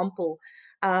example.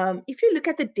 If you look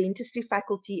at the dentistry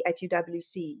faculty at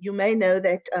UWC, you may know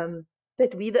that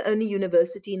that we're the only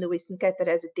university in the Western Cape that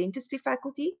has a dentistry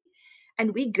faculty,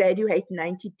 and we graduate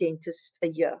 90 dentists a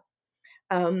year.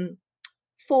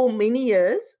 For many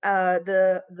years,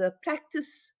 the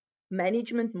practice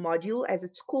management module, as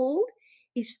it's called,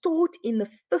 is taught in the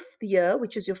 5th year,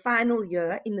 which is your final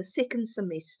year, in the 2nd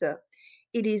semester.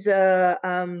 It is I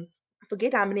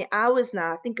forget how many hours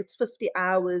now. I think it's 50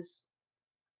 hours.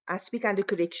 I speak under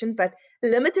correction, but a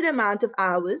limited amount of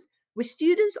hours where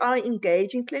students are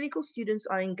engaging, clinical students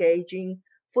are engaging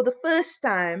for the first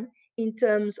time in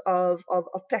terms of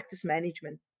practice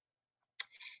management.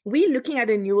 We're looking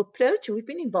at a new approach. We've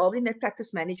been involved in that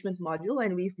practice management module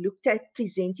and we've looked at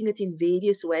presenting it in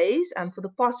various ways. For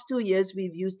the past 2 years,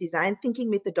 we've used design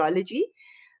thinking methodology.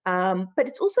 But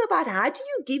it's also about how do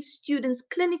you give students,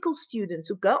 clinical students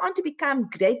who go on to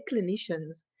become great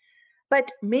clinicians.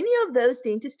 But many of those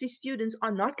dentistry students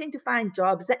are not going to find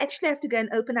jobs. They actually have to go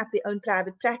and open up their own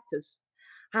private practice.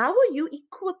 How are you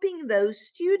equipping those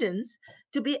students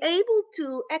to be able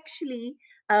to actually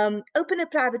open a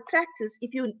private practice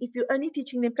if you're only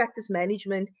teaching them practice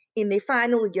management in their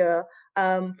final year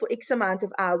for X amount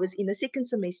of hours in the 2nd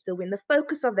semester when the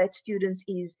focus of that students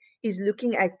is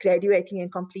looking at graduating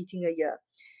and completing a year?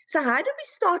 So how do we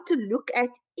start to look at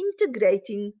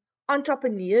integrating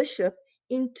entrepreneurship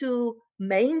into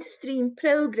mainstream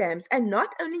programs and not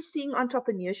only seeing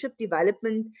entrepreneurship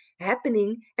development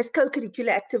happening as co-curricular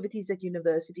activities at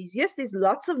universities? Yes, there's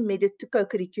lots of merit to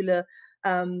co-curricular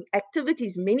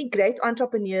activities. Many great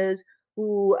entrepreneurs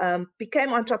who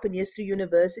became entrepreneurs through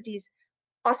universities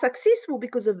are successful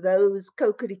because of those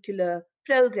co-curricular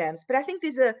programs. But I think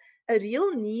there's a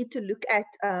real need to look at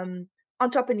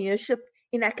entrepreneurship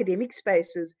in academic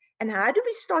spaces and how do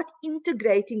we start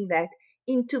integrating that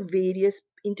into various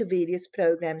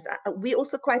programs. We're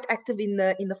also quite active in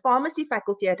the pharmacy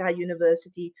faculty at our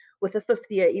university with a 5th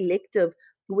year elective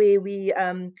where we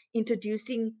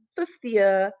introducing 5th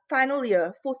year, final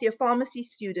year, 4th year pharmacy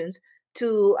students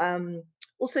to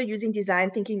also using design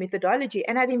thinking methodology.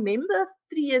 And I remember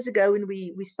 3 years ago when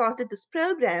we started this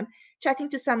program, chatting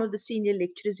to some of the senior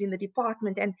lecturers in the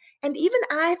department, and even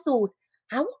I thought,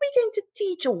 how are we going to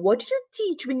teach, or what do you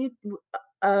teach when you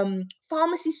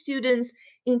pharmacy students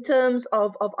in terms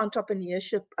of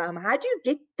entrepreneurship? How do you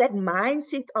get that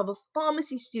mindset of a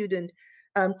pharmacy student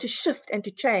to shift and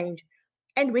to change?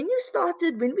 And when we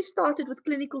started with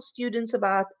clinical students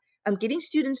about getting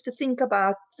students to think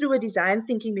about, through a design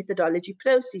thinking methodology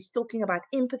process, talking about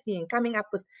empathy and coming up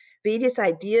with various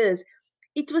ideas,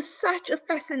 it was such a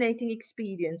fascinating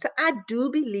experience. So I do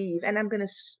believe, and I'm going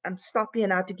to stop here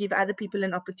now to give other people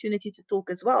an opportunity to talk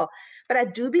as well, but I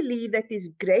do believe that there's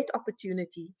great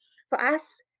opportunity for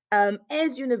us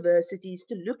as universities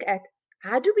to look at,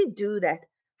 how do we do that?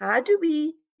 How do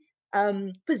we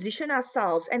position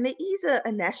ourselves? And there is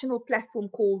a national platform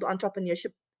called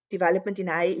Entrepreneurship Development in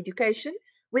Higher Education,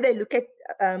 where they look at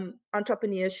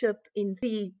entrepreneurship in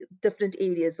 3 different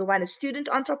areas. The one is student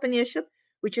entrepreneurship,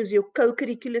 which is your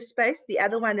co-curricular space. The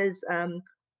other one is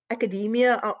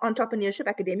academia entrepreneurship,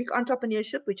 academic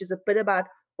entrepreneurship, which is a bit about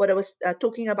what I was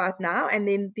talking about now, and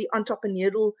then the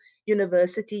entrepreneurial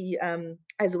university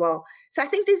as well. So I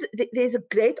think there's a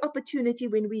great opportunity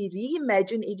when we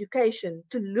reimagine education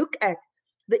to look at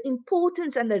the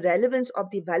importance and the relevance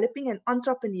of developing an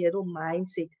entrepreneurial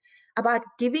mindset, about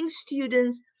giving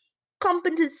students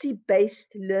competency-based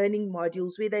learning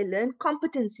modules where they learn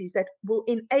competencies that will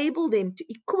enable them to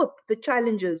equip the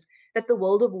challenges that the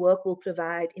world of work will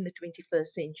provide in the 21st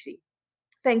century.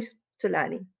 Thanks,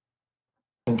 Thulani.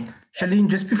 Charlene,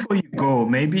 just before you go,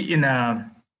 maybe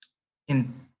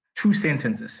in 2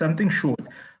 sentences, something short,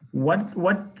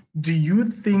 what do you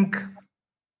think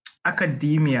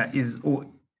academia is, or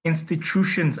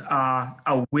institutions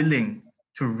are willing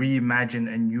to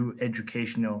reimagine a new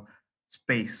educational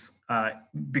space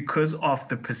because of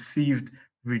the perceived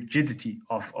rigidity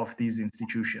of these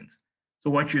institutions? So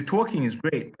what you're talking is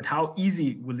great, but how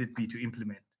easy will it be to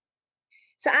implement?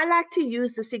 So I like to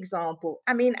use this example.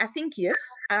 I mean, I think, yes,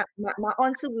 my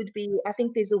answer would be, I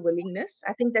think there's a willingness.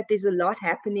 I think that there's a lot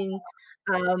happening.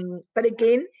 But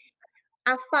again,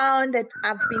 I found that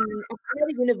I've been at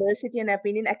a university and I've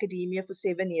been in academia for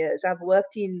 7 years. I've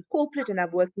worked in corporate and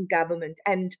I've worked in government.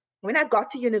 And when I got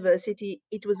to university,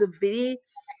 it was I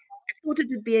thought it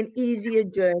would be an easier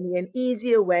journey, an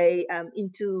easier way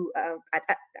into,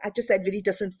 I just had very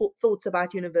different thoughts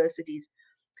about universities.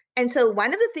 And so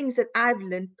one of the things that I've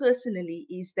learned personally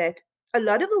is that a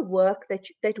lot of the work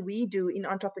that we do in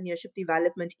entrepreneurship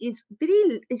development is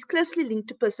closely linked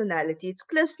to personality. It's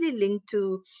closely linked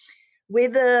to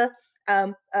whether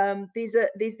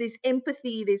there's this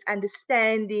empathy, there's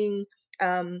understanding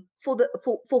for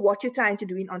what you're trying to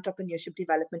do in entrepreneurship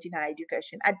development in higher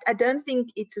education. I don't think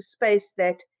it's a space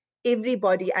that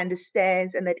everybody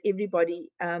understands and that everybody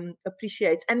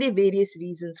appreciates, and there are various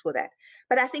reasons for that.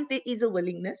 But I think there is a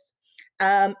willingness.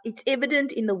 It's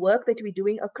evident in the work that we're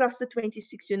doing across the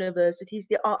 26 universities.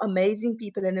 There are amazing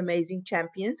people and amazing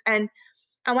champions. And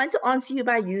I want to answer you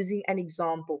by using an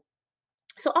example.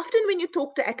 So often when you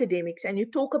talk to academics and you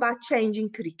talk about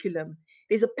changing curriculum,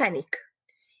 there's a panic.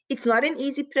 It's not an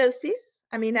easy process.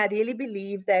 I mean, I really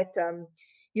believe that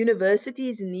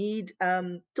universities need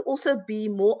to also be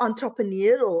more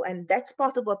entrepreneurial, and that's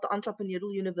part of what the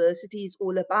entrepreneurial university is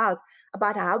all about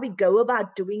how we go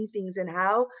about doing things and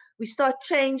how we start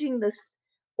changing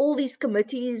all these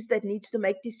committees that needs to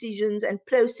make decisions and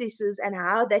processes, and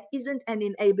how that isn't an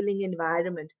enabling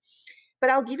environment. But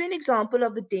I'll give you an example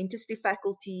of the dentistry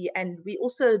faculty, and we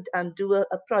also do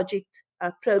a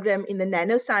program in the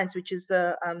nanoscience, which is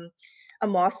a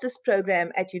master's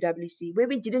program at UWC, where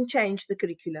we didn't change the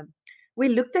curriculum. We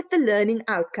looked at the learning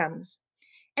outcomes,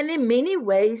 and there are many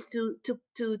ways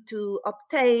to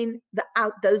obtain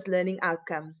those learning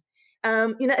outcomes.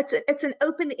 It's an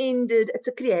open-ended, it's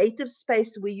a creative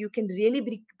space where you can really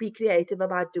be creative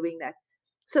about doing that.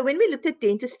 So when we looked at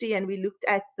dentistry and we looked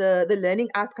at the learning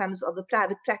outcomes of the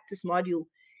private practice module,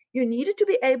 you needed to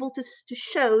be able to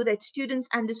show that students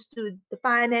understood the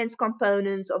finance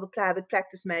components of a private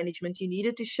practice management. You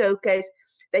needed to showcase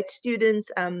that students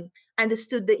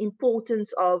understood the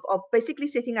importance of basically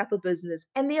setting up a business.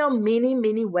 And there are many,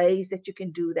 many ways that you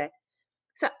can do that.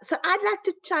 So I'd like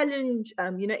to challenge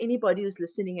anybody who's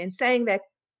listening and saying that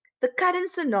the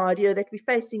current scenario that we're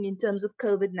facing in terms of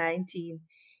COVID-19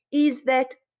 is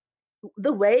that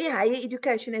the way higher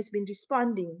education has been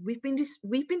responding, we've been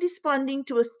responding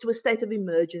to a state of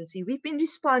emergency. We've been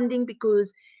responding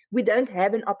because we don't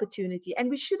have an opportunity, and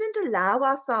we shouldn't allow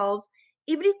ourselves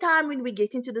every time when we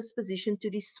get into this position to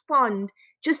respond,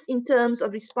 just in terms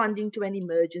of responding to an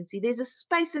emergency, there's a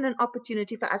space and an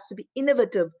opportunity for us to be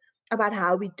innovative about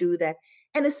how we do that.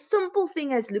 And a simple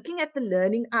thing as looking at the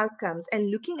learning outcomes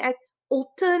and looking at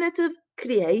alternative,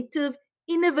 creative,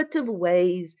 innovative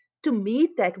ways to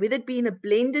meet that, whether it be in a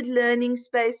blended learning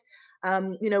space,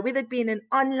 whether it be in an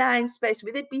online space,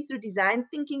 whether it be through design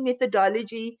thinking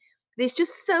methodology. There's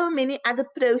just so many other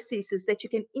processes that you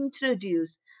can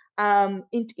introduce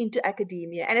into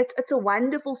academia. And it's a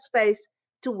wonderful space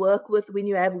to work with when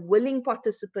you have willing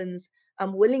participants,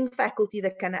 willing faculty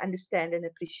that can understand and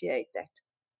appreciate that.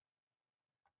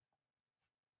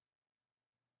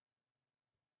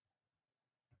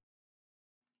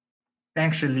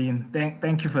 Thanks, Shalene.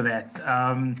 Thank you for that.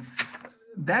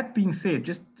 That being said,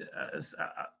 just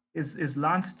is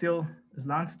Lance still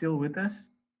with us?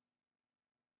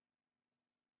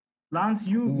 Lance,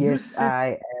 you sit.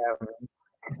 I am.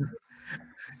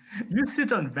 You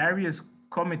sit on various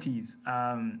committees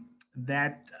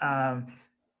that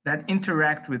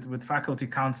interact with faculty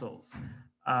councils,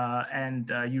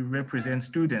 and you represent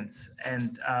students,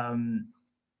 and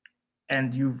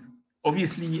you've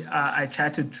obviously I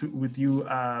chatted with you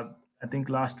I think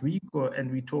last week, and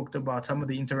we talked about some of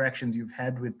the interactions you've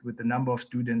had with a number of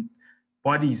student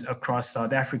bodies across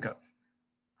South Africa.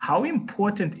 How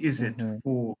important is it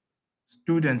for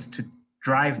students to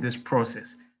drive this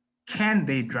process? Can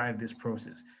they drive this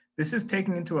process? This is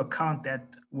taking into account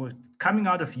that we're coming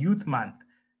out of Youth Month,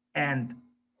 and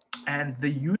the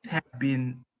youth have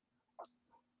been,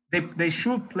 they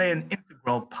should play an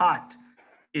integral part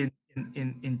in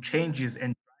changes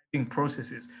and driving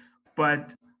processes.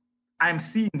 But I'm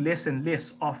seeing less and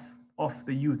less of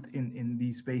the youth in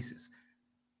these spaces.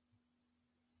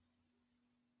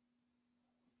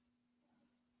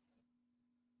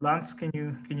 Lance, can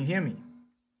you hear me?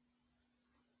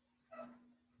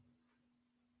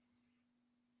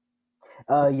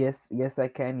 Yes, I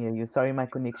can hear you. Sorry, my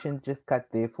connection just cut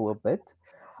there for a bit.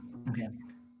 Okay.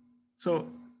 So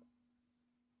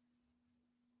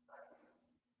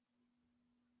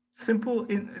simple,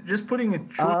 in just putting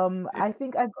it short. I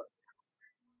think I got.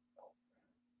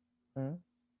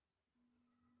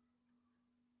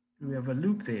 We have a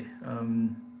loop there.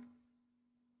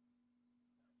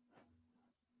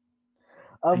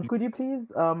 Could you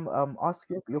please ask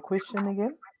your question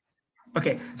again?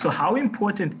 Okay, so how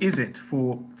important is it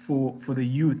for the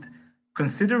youth,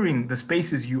 considering the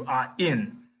spaces you are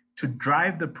in, to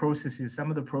drive the processes, some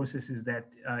of the processes that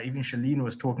even Shalene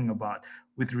was talking about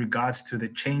with regards to the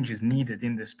changes needed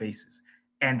in the spaces?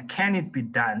 And can it be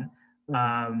done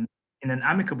in an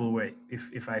amicable way,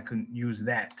 if I can use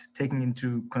that, taking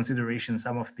into consideration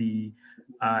some of the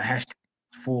hashtags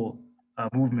for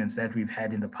movements that we've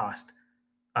had in the past?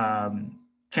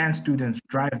 Can students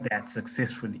drive that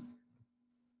successfully?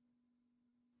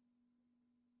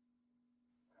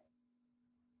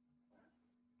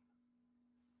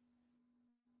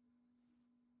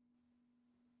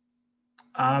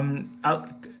 I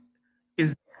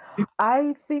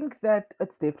think that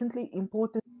it's definitely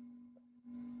important.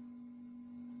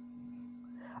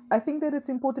 I think that it's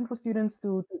important for students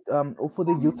to or for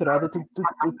the youth rather,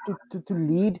 to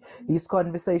lead these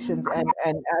conversations, and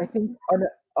I think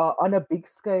on a big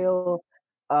scale,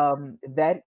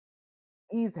 that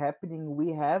is happening.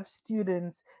 We have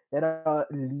students that are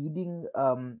leading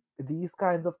these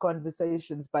kinds of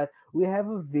conversations, but we have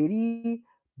a very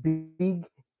big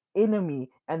enemy,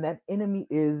 and that enemy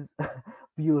is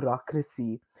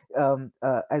bureaucracy.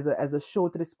 As a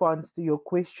short response to your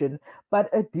question, but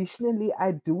additionally,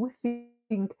 I do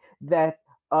think that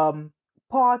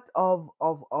part of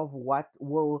what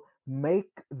will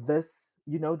make this,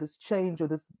 this change, or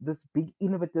this big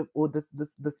innovative, or this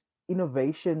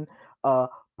innovation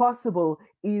possible,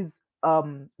 is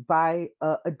by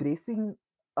addressing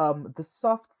the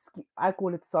I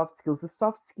call it soft skills, the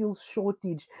soft skills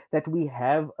shortage that we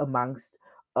have amongst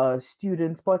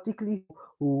students, particularly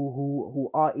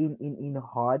who are in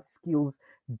hard skills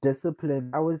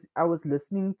discipline. I was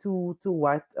listening to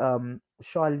what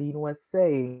Charlene was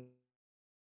saying.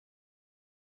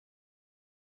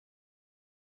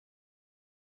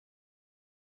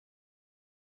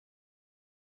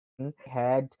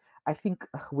 Had, I think,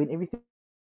 when everything,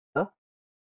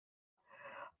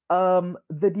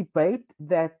 the debate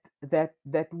that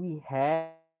we had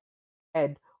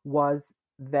was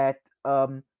that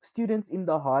students in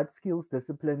the hard skills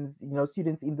disciplines,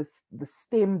 students in the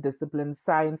STEM disciplines,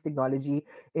 science, technology,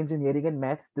 engineering, and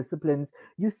maths disciplines,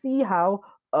 you see how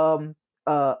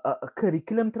a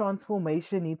curriculum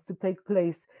transformation needs to take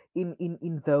place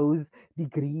in those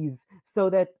degrees, so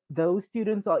that those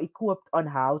students are equipped on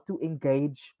how to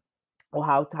engage, or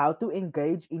how to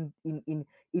engage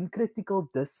in critical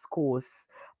discourse.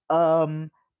 um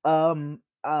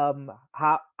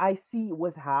how I see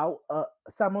with how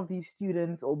some of these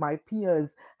students or my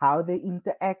peers, how they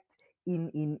interact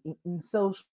in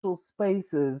social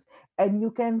spaces, and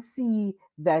you can see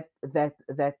that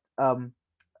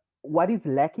what is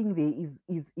lacking there is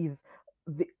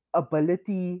the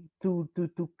ability to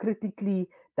critically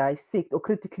dissect, or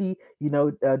critically,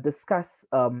 discuss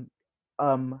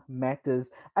matters.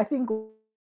 I think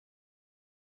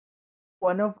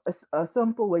one of a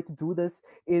simple way to do this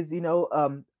is,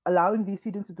 allowing these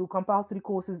students to do compulsory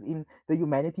courses in the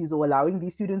humanities, or allowing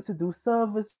these students to do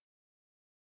service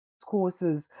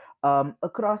courses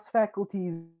across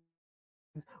faculties,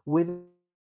 where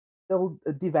they'll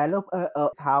develop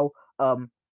how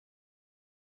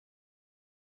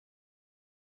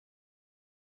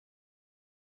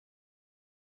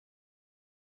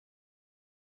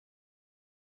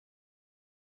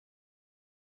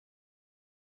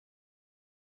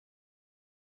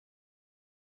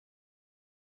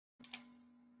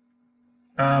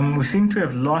We seem to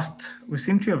have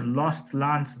lost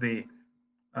Lance there.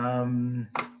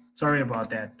 Sorry about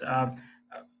that.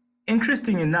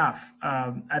 Interesting enough,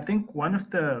 I think one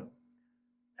of the,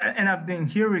 and I've been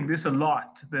hearing this a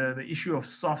lot, the issue of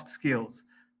soft skills,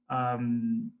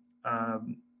 um,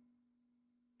 um,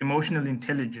 emotional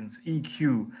intelligence,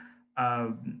 EQ,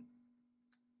 um,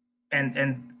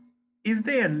 and is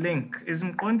there a link? Is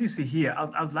Mqondisi here?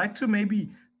 I'd like to maybe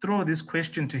throw this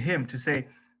question to him to say,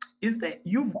 is there,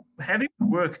 you've having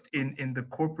worked in the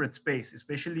corporate space,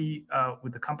 especially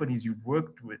with the companies you've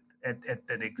worked with at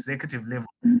that executive level,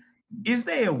 is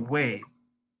there a way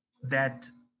that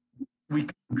we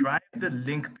can drive the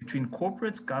link between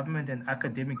corporates, government, and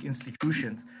academic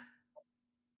institutions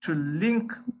to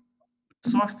link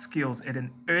soft skills at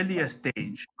an earlier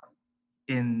stage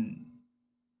in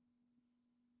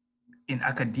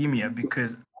academia?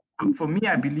 Because for me,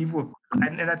 I believe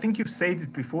and I think you've said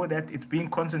it before, that it's being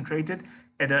concentrated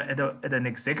at an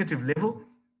executive level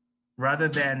rather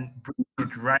than bringing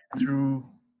it right through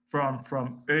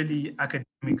from early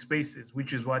academic spaces,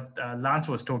 which is what Lance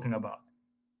was talking about.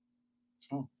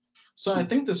 So I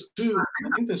think there's two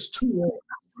ways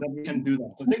that we can do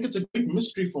that. I think it's a great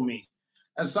mystery for me,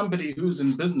 as somebody who's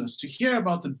in business, to hear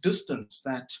about the distance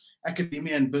that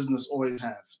academia and business always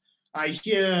have. I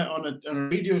hear on a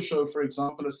radio show, for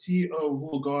example, a CEO who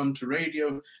will go on to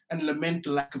radio and lament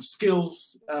the lack of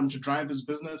skills to drive his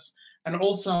business. And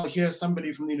also I'll hear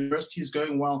somebody from the universities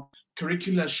going, well,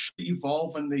 curricula should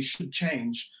evolve and they should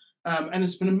change. And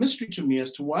it's been a mystery to me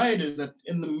as to why it is that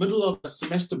in the middle of a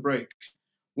semester break,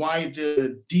 why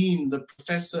the dean, the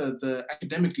professor, the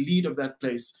academic lead of that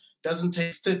place doesn't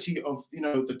take 30 of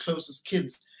the closest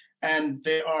kids, and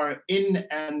they are in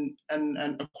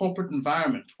a corporate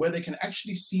environment where they can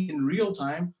actually see in real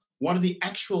time what are the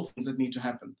actual things that need to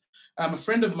happen. A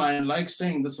friend of mine likes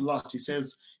saying this a lot. He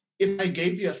says, if I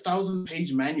gave you a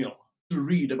 1,000-page manual to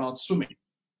read about swimming,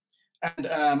 and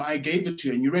I gave it to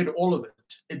you and you read all of it,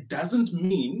 it doesn't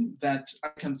mean that I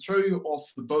can throw you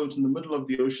off the boat in the middle of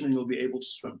the ocean and you'll be able to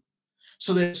swim.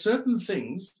 So there are certain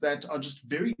things that are just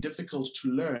very difficult to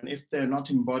learn if they're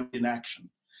not embodied in action.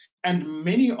 And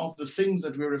many of the things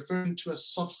that we're referring to as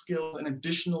soft skills and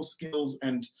additional skills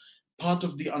and part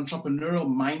of the entrepreneurial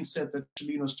mindset that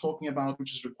Shalene was talking about,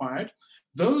 which is required,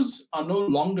 those are no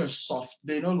longer soft.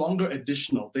 They're no longer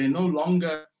additional. They're no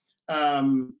longer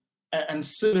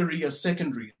ancillary or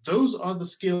secondary. Those are the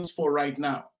skills for right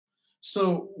now.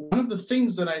 So one of the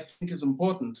things that I think is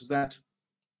important is that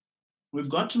we've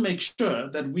got to make sure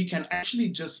that we can actually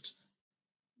just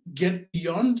get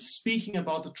beyond speaking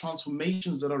about the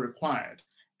transformations that are required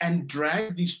and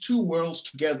drag these two worlds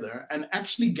together and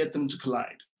actually get them to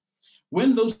collide.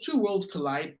 When those two worlds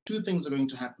collide, two things are going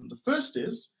to happen. The first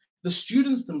is the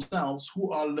students themselves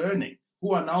who are learning,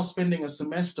 who are now spending a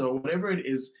semester or whatever it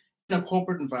is in a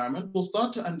corporate environment, will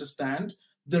start to understand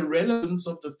the relevance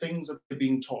of the things that they're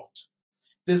being taught.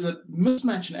 There's a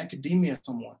mismatch in academia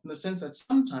somewhat, in the sense that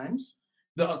sometimes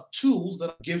there are tools that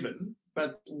are given,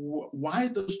 but why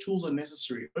those tools are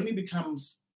necessary only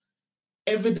becomes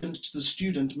evident to the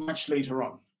student much later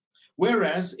on.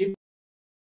 Whereas if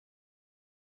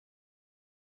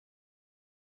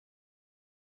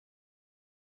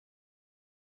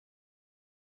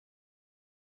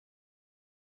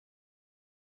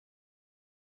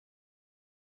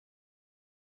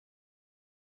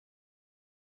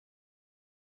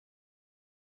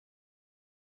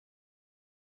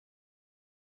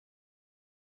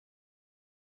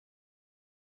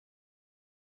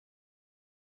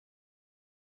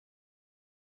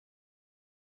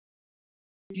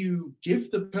if you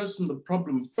give the person the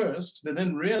problem first, they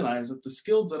then realize that the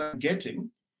skills that I'm getting,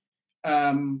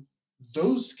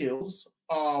 those skills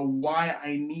are why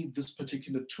I need this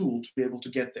particular tool to be able to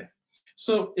get there.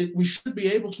 So we should be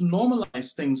able to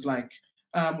normalize things like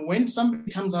when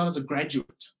somebody comes out as a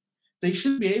graduate, they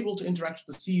should be able to interact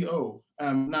with the CEO.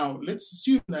 Now, let's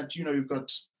assume that you've got,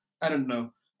 I don't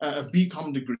know, a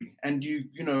BCom degree, and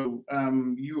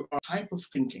your type of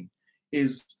thinking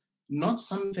is not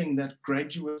something that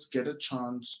graduates get a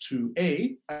chance to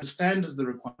understand as the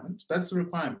requirement. That's the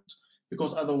requirement,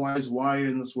 because otherwise, why are you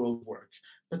in this world of work?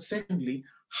 But secondly,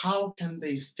 how can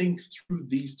they think through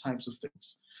these types of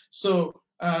things? So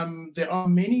there are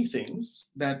many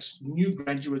things that new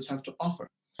graduates have to offer.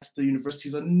 The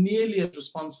universities are nearly as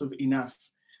responsive enough.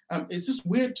 It's just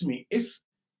weird to me.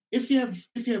 If you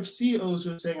have CEOs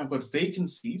who are saying, I've got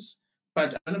vacancies,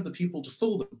 but I don't have the people to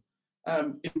fill them,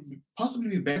 it would possibly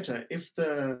be better if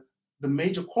the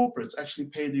major corporates actually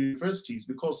pay the universities,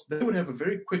 because they would have a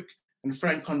very quick and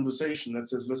frank conversation that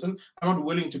says, listen, I'm not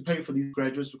willing to pay for these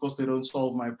graduates because they don't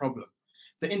solve my problem.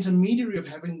 The intermediary of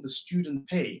having the student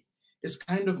pay is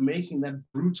kind of making that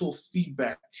brutal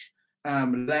feedback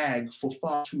lag for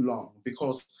far too long,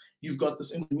 because you've got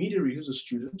this intermediary who's a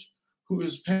student who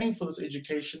is paying for this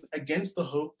education against the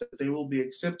hope that they will be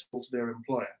acceptable to their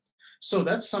employer. So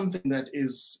that's something that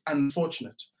is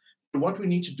unfortunate. But what we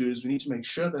need to do is we need to make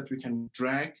sure that we can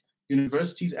drag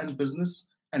universities and business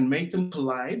and make them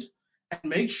collide, and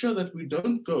make sure that we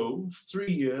don't go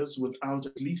 3 years without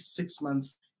at least 6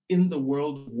 months in the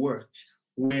world of work,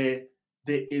 where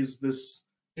there is this,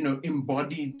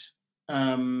 embodied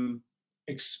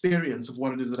experience of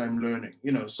what it is that I'm learning.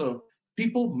 So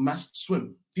people must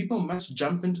swim. People must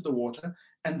jump into the water,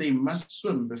 and they must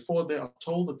swim before they are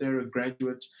told that they're a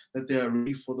graduate, that they are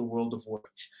ready for the world of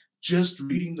work. Just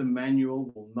reading the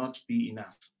manual will not be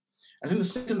enough. I think the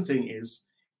second thing is,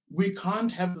 we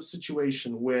can't have the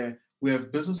situation where we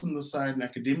have business on the side and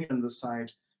academia on the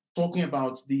side talking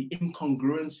about the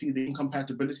incongruency, the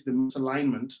incompatibility, the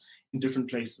misalignment in different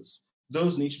places.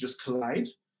 Those need to just collide,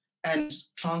 and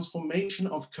transformation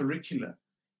of curricula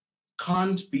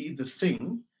can't be the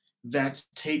thing that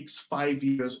takes 5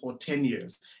 years or 10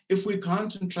 years. If we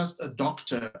can't entrust a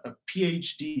doctor, a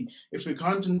PhD, if we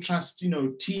can't entrust,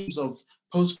 teams of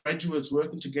postgraduates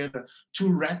working together to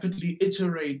rapidly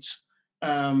iterate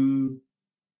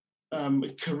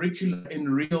curricula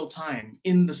in real time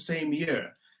in the same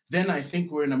year, then I think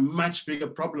we're in a much bigger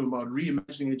problem about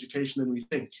reimagining education than we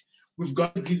think. We've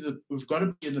got to be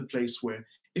in the place where,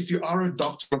 if you are a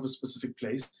doctor of a specific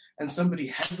place and somebody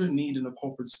has a need in a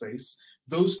corporate space,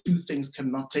 those two things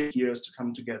cannot take years to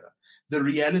come together. The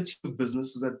reality of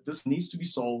business is that this needs to be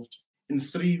solved in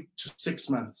 3 to 6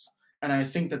 months. And I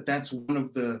think that that's one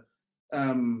of the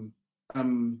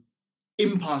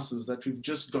impasses that we've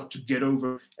just got to get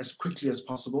over as quickly as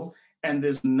possible. And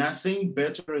there's nothing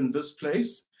better in this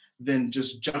place than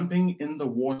just jumping in the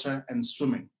water and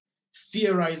swimming.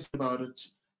 Theorizing about it,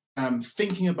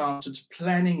 thinking about it,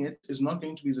 planning it is not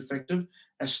going to be as effective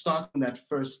as starting that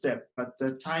first step. But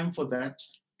the time for that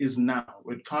is now.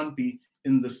 It can't be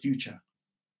in the future.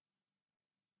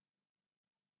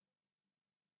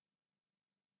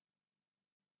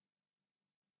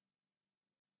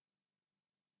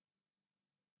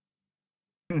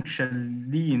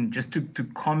 Charlene, just to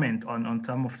comment on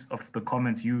some of the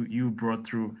comments you brought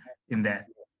through in that.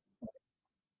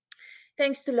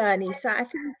 Thanks, Tulani. So I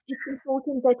think it's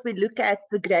important that we look at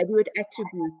the graduate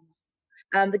attributes.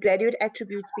 The graduate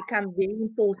attributes become very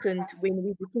important when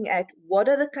we're looking at what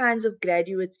are the kinds of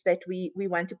graduates that we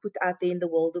want to put out there in the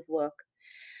world of work.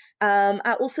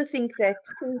 I also think that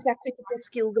things like critical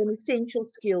skills and essential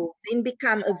skills then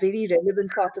become a very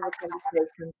relevant part of the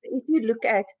conversation. If you look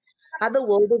at how the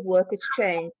world of work has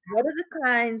changed, what are the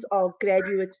kinds of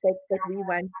graduates that we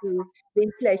want to then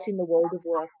place in the world of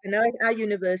work? I know at our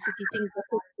university, things like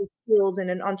critical skills and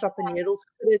an entrepreneurial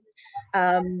spirit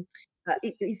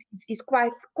is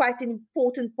quite an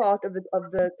important part of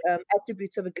the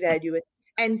attributes of a graduate.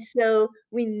 And so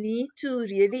we need to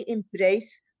really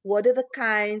embrace what are the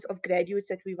kinds of graduates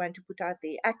that we want to put out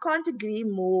there. I can't agree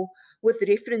more with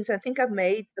reference. I think I've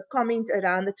made a comment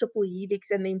around the triple helix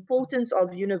and the importance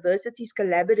of universities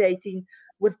collaborating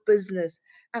with business.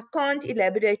 I can't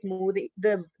elaborate more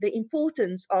the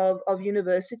importance of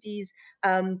universities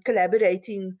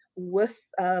collaborating with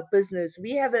business.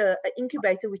 We have an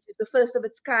incubator, which is the first of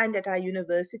its kind at our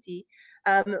university,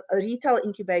 a retail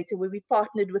incubator where we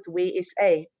partnered with Where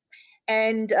SA.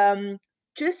 And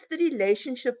just the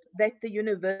relationship that the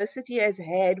university has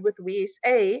had with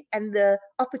WSA and the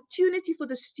opportunity for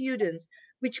the students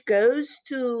which goes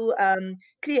to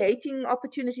creating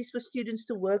opportunities for students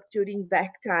to work during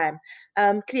back time,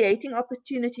 creating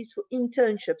opportunities for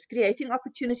internships, creating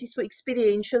opportunities for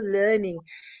experiential learning.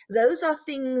 Those are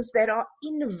things that are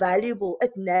invaluable.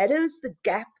 It narrows the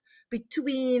gap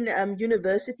between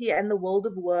university and the world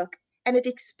of work, and it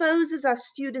exposes our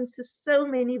students to so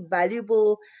many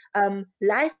valuable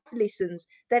life lessons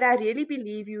that I really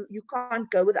believe you can't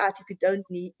go without if you don't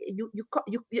need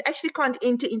you actually can't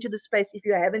enter into the space if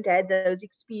you haven't had those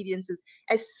experiences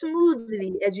as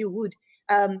smoothly as you would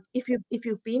if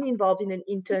you've been involved in an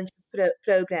internship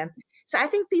program. So I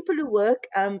think people who work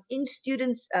in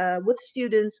students with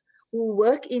students, who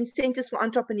work in centers for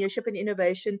entrepreneurship and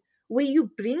innovation, where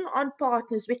you bring on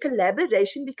partners, where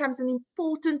collaboration becomes an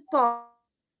important part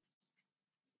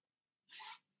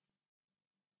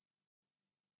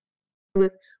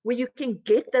with, where you can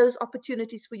get those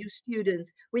opportunities for your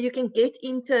students, where you can get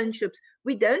internships.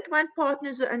 We don't want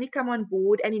partners who only come on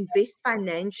board and invest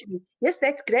financially. Yes,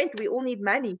 that's great. We all need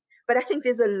money. But I think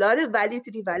there's a lot of value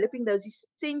to developing those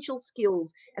essential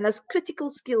skills and those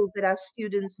critical skills that our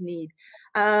students need.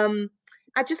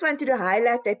 I just wanted to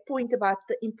highlight that point about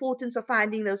the importance of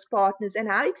finding those partners and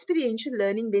how experiential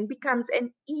learning then becomes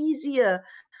an easier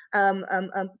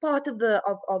part of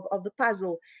the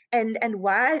puzzle, and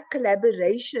why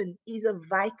collaboration is a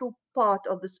vital part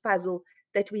of this puzzle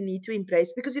that we need to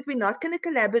embrace. Because if we're not going to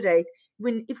collaborate,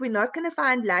 if we're not going to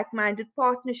find like-minded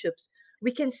partnerships,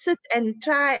 we can sit and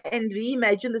try and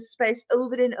reimagine the space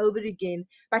over and over again,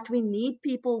 but we need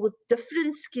people with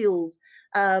different skills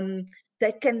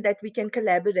that we can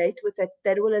collaborate with,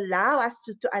 that will allow us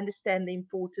to understand the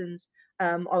importance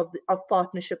of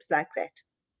partnerships like that.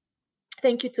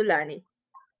 Thank you, Thulani.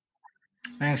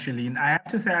 Thanks, Shalene. I have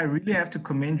to say, I really have to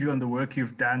commend you on the work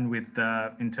you've done with,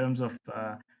 in terms of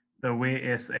the way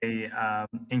as a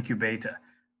incubator.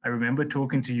 I remember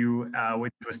talking to you when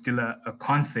it was still a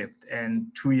concept,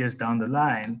 and 2 years down the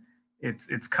line,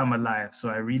 it's come alive. So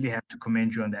I really have to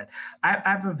commend you on that. I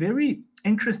have a very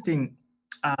interesting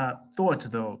thought,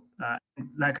 though.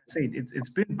 Like I said, it's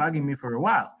been bugging me for a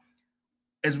while.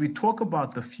 As we talk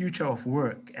about the future of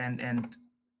work, and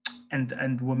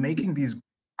we're making these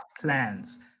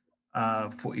plans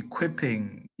for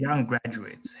equipping young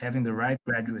graduates, having the right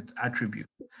graduate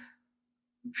attributes,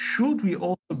 should we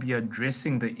also be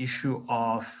addressing the issue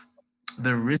of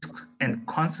the risks and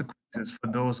consequences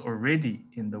for those already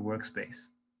in the workspace?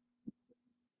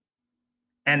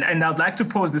 And I'd like to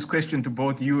pose this question to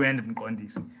both you and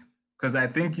Mqondisi, because I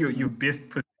think you're best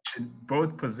positioned,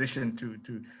 both positioned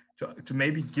to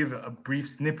maybe give a brief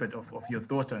snippet of your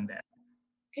thought on that.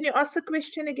 Can you ask the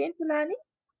question again, Thulani?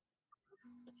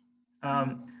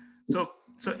 So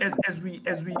as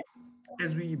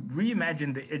we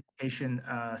reimagine the education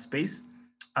space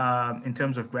in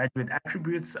terms of graduate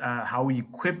attributes, how we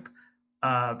equip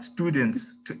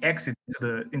students to exit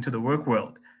into the work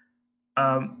world,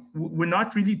 we're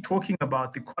not really talking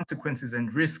about the consequences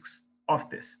and risks of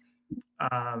this.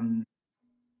 And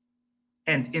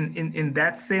in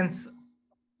that sense,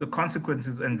 the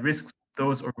consequences and risks of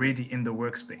those already in the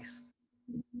workspace.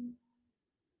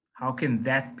 How can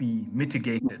that be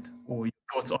mitigated, or your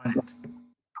thoughts on it?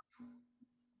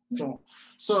 Sure.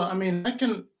 So, I mean, I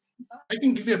can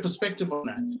give you a perspective on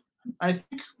that. I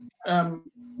think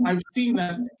I've seen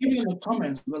that even in the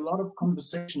comments, there's a lot of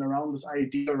conversation around this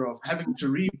idea of having to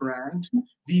rebrand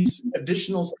these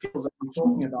additional skills that we're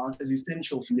talking about as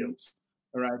essential skills.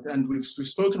 All right, and we've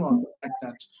spoken about the fact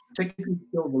that technical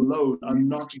skills alone are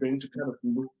not going to cut it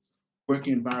in this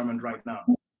working environment right now.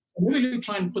 So maybe let me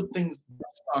try and put things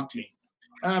starkly.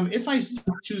 If I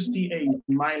choose CA in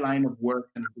my line of work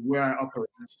and where I operate,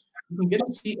 you can get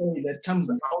a CA that comes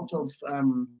out of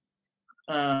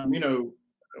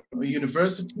a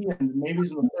university, and maybe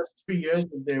it's in the first 3 years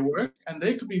of their work, and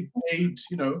they could be paid,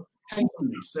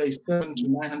 handsomely, say 700,000 to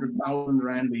 900,000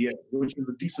 rand a year, which is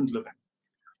a decent living.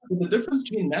 But the difference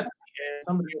between that CA and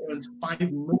somebody who earns 5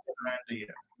 million rand a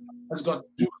year has got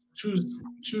two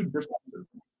differences.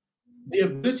 The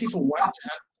ability for one to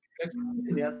handle complexity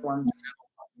and the other one to handle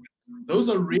conflict. Those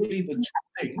are really the two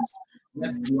things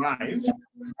that drive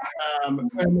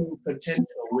earning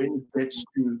potential when it gets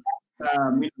to a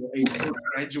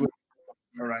postgraduate.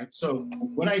 All right. So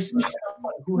when I see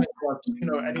someone who has got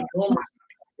an enormous,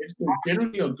 they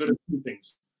generally are good at two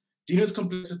things: dealing with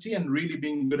complexity and really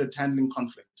being good at handling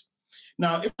conflict.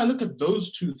 Now, if I look at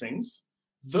those two things,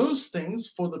 those things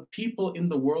for the people in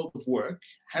the world of work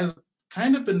has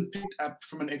kind of been picked up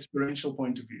from an experiential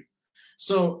point of view.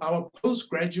 So our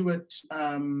postgraduate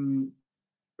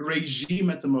regime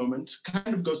at the moment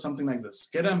kind of goes something like this: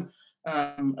 get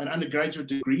an undergraduate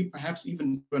degree, perhaps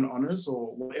even an honors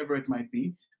or whatever it might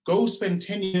be. Go spend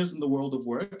 10 years in the world of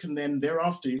work, and then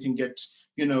thereafter you can get,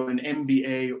 an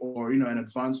MBA or, an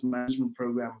advanced management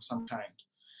program of some kind.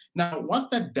 Now, what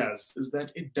that does is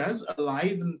that it does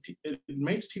it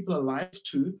makes people alive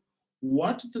to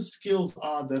what the skills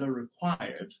are that are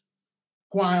required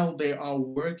while they are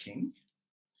working,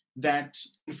 that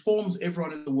informs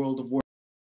everyone in the world of work.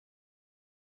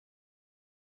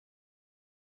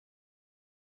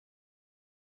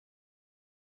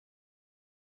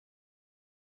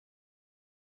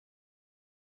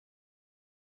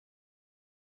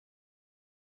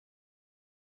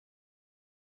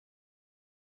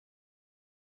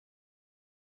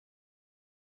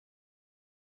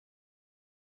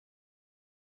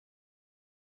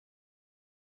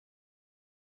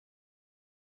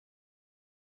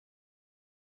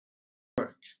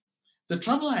 The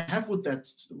trouble I have with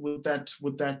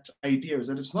that idea is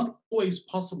that it's not always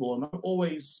possible, or not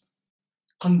always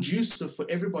conducive for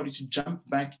everybody to jump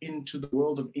back into the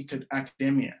world of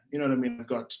academia. You know what I mean? I've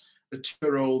got a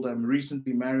 2-year-old, I'm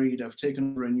recently married, I've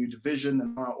taken over a new division,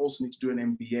 and now I also need to do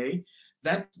an MBA.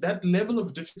 That level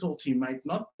of difficulty might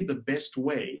not be the best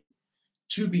way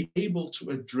to be able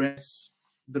to address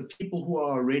the people who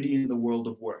are already in the world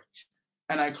of work.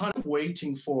 And I kind of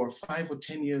waiting for 5 or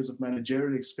 10 years of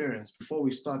managerial experience before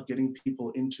we start getting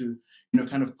people into,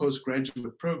 kind of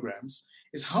postgraduate programs,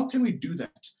 is how can we do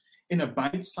that in a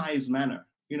bite-sized manner?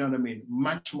 You know what I mean?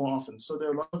 Much more often. So there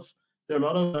are a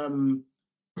lot of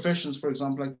professions, for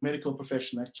example, like medical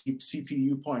profession that keep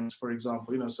CPU points, for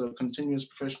example, so continuous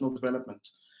professional development,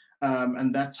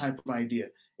 and that type of idea.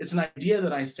 It's an idea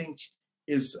that I think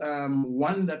is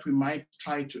one that we might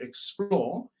try to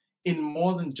explore in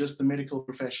more than just the medical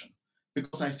profession,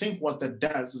 because I think what that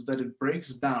does is that it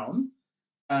breaks down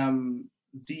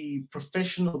the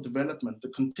professional development, the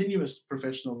continuous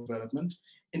professional development,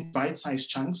 in bite-sized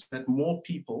chunks that more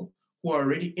people who are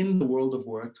already in the world of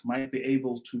work might be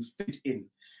able to fit in,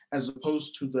 as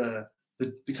opposed to the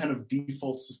kind of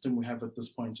default system we have at this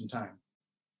point in time.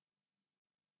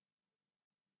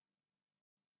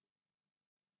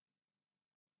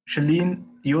 Shalene,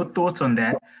 your thoughts on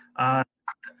that?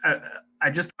 I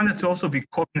just wanted to also be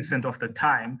cognizant of the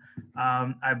time.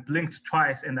 I blinked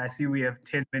twice, and I see we have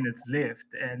 10 minutes left,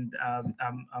 and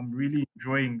I'm really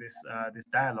enjoying this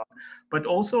dialogue. But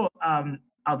also,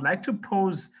 I'd like to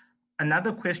pose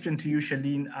another question to you,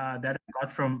 Shalene, that I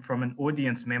got from an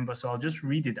audience member. So I'll just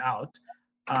read it out.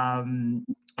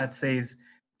 That says,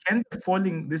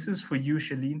 this is for you,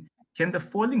 Shalene. Can the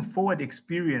falling forward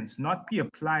experience not be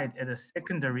applied at a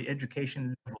secondary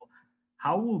education level?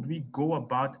 How would we go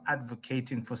about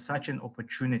advocating for such an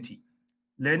opportunity?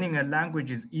 Learning a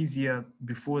language is easier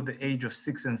before the age of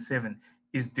 6 and 7.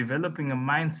 Is developing a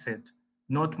mindset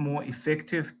not more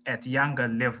effective at younger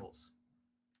levels?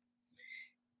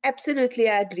 Absolutely,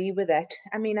 I agree with that.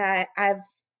 I mean, I've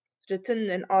written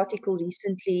an article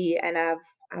recently, and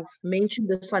I've mentioned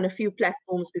this on a few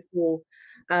platforms before.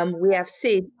 We have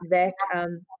said that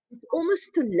it's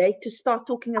almost too late to start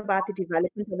talking about the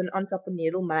development of an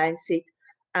entrepreneurial mindset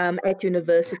at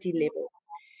university level.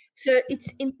 So it's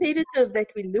imperative that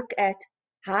we look at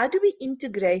how do we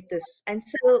integrate this. And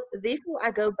so therefore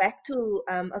I go back to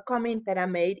a comment that I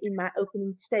made in my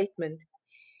opening statement.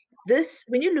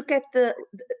 When you look at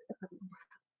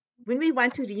when we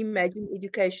want to reimagine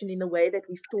education in the way that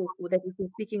we've talked, or that we've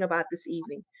been speaking about this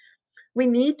evening, we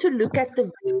need to look at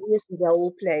the various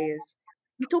role players.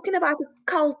 We're talking about a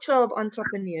culture of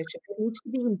entrepreneurship that needs to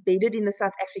be embedded in the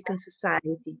South African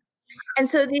society. And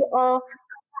so there are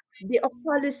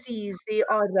policies, there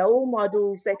are role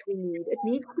models that we need. It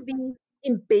needs to be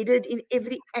embedded in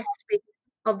every aspect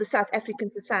of the South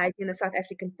African society and the South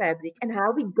African fabric. And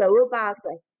how we go about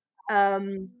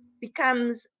that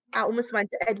becomes, I almost want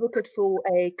to advocate for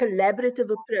a collaborative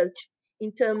approach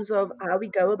in terms of how we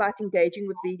go about engaging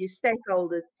with various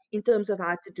stakeholders in terms of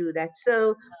how to do that.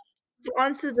 So to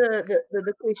answer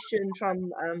the question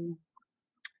from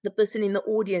the person in the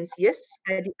audience, yes,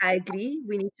 I agree.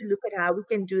 We need to look at how we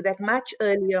can do that much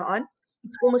earlier on.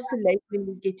 It's almost too late when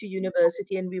we get to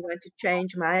university and we want to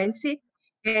change mindset.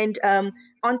 And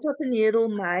entrepreneurial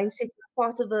mindset is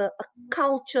part of a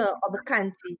culture of a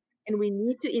country, and we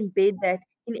need to embed that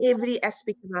in every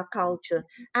aspect of our culture.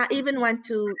 I even want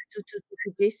to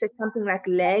suggest that something like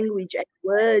language and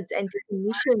words and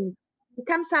definition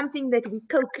become something that we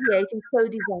co-create and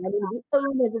co-design and we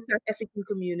own as a South African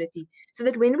community. So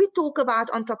that when we talk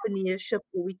about entrepreneurship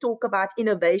or we talk about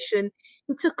innovation,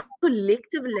 it's a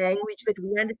collective language that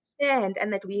we understand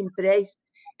and that we embrace,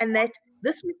 and that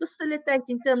This we facilitate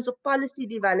in terms of policy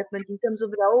development, in terms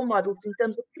of role models, in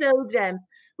terms of programs,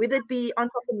 whether it be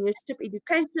entrepreneurship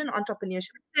education,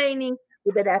 entrepreneurship training,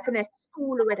 whether it happen at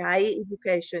school or at higher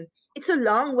education. It's a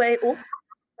long way off,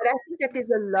 but I think that there's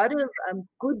a lot of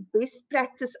good best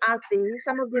practice out there,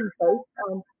 some of them based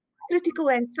on critical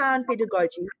and sound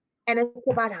pedagogy. And it's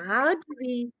about how do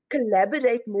we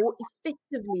collaborate more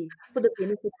effectively for the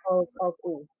benefit of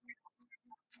all.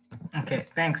 Okay,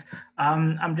 thanks.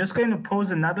 I'm just going to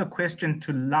pose another question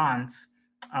to Lance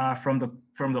from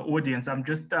the audience. I'm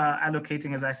just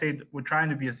allocating, as I said, we're trying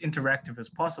to be as interactive as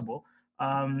possible.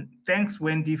 Thanks,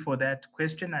 Wendy, for that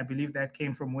question. I believe that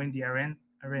came from Wendy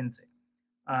Arenze.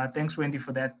 Thanks, Wendy,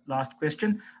 for that last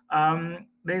question.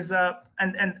 There's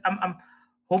I'm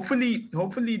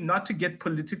hopefully not to get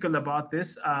political about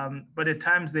this, but at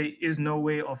times there is no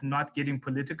way of not getting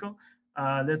political.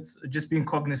 Let's just being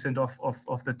cognizant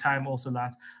of the time also,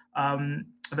 Lance.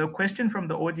 The question from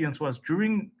the audience was,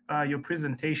 during your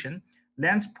presentation,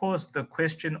 Lance posed the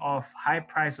question of high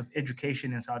price of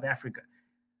education in South Africa.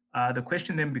 The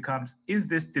question then becomes, is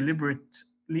this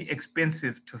deliberately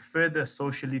expensive to further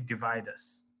socially divide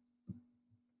us?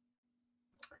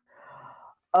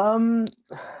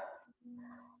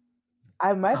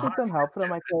 I might need some help from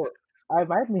my I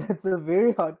might need, it's a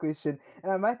very hard question,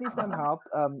 and I might need some help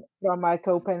from my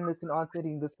co-panelists in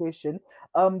answering this question.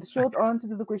 The short answer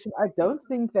to the question, I don't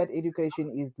think that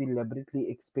education is deliberately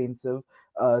expensive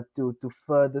to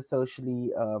further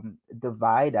socially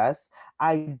divide us.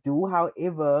 I do,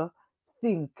 however,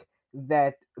 think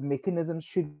that mechanisms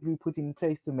should be put in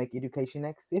place to make education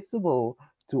accessible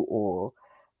to all.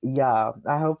 Yeah,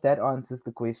 I hope that answers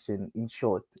the question in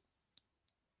short.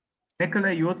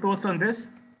 Nicola, your thoughts on this?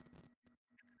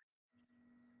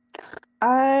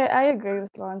 I agree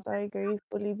with Lance. I agree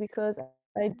fully, because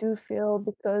I do feel,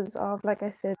 because of, like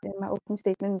I said in my opening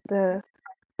statement, the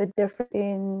difference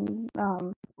in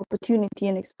opportunity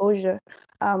and exposure.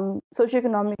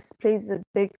 Socioeconomics plays a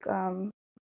big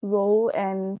role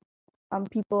in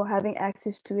people having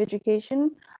access to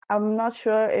education. I'm not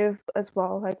sure if, as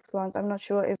well, like Lance, I'm not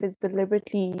sure if it's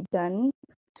deliberately done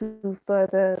to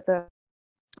further the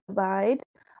divide,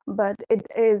 but it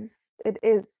is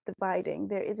dividing.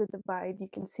 There is a divide. You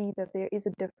can see that there is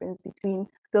a difference between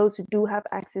those who do have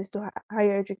access to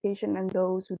higher education and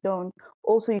those who don't.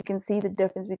 Also, you can see the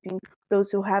difference between those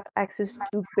who have access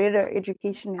to better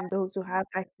education and those who have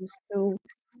access to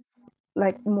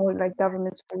more like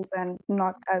government schools and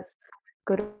not as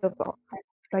good of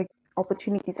like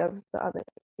opportunities as the other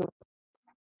group.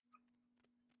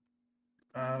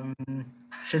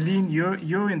 Shalene,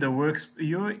 you're in the works.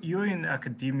 You're in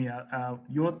academia.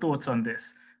 Your thoughts on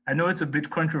this? I know it's a bit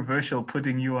controversial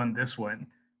putting you on this one,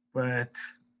 but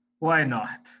why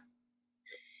not?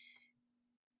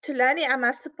 Tulani, I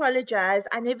must apologize.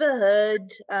 I never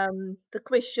heard the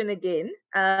question again.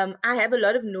 I have a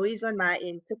lot of noise on my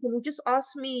end. So can you just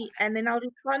ask me and then I'll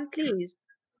respond, please?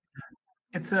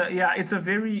 It's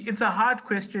a hard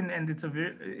question, and it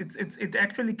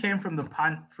actually came from the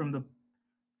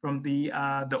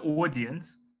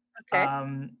audience. Okay.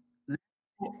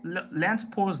 Lance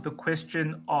posed the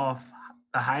question of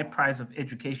the high price of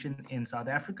education in South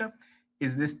Africa.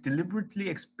 Is this deliberately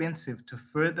expensive to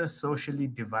further socially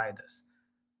divide us?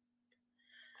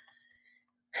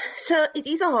 So it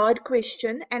is a hard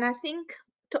question. And I think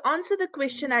to answer the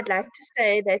question, I'd like to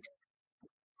say that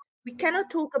we cannot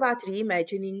talk about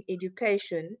reimagining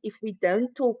education if we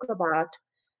don't talk about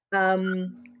the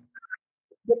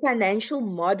financial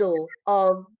model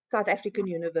of South African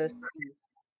universities.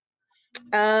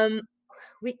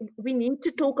 We need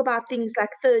to talk about things like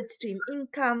third stream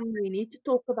income. We need to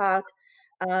talk about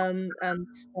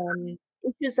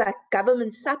issues like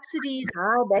government subsidies,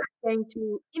 how that's going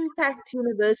to impact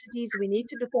universities. We need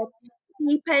to look at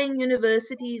fee-paying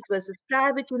universities versus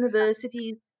private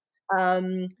universities.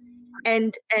 And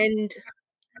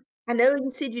I know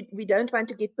you said we don't want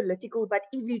to get political, but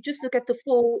if you just look at the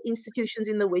 4 institutions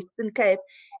in the Western Cape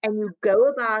and you go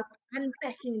about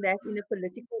unpacking that in a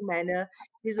political manner,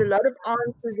 there's a lot of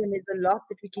answers and there's a lot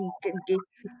that we can get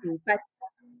to. But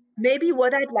maybe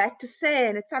what I'd like to say,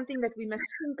 and it's something that we must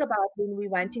think about when we're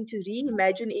wanting to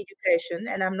reimagine education,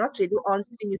 and I'm not really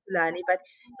answering you, Tulani, but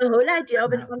the whole idea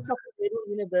of an entrepreneurial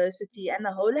university and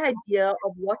the whole idea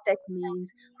of what that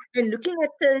means, and looking at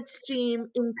third stream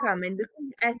income and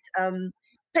looking at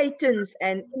patents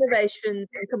and innovations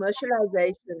and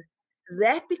commercialization,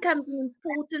 that becomes an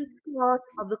important part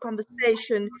of the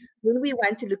conversation when we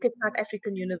want to look at South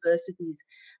African universities.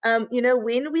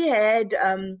 When we had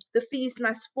the fees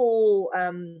must fall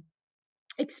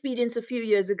experience a few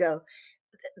years ago,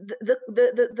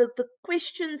 the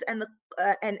questions and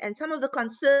and some of the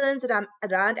concerns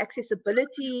around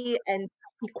accessibility and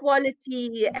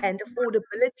equality and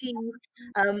affordability,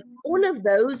 all of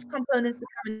those components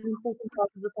become an important part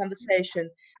of the conversation.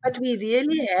 But we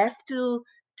really have to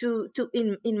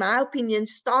in my opinion,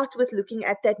 start with looking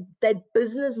at that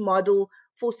business model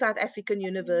for South African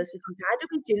universities. How do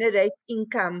we generate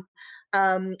income?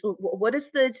 What does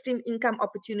third stream income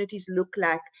opportunities look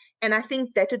like? And I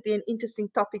think that would be an interesting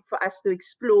topic for us to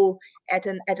explore at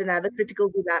another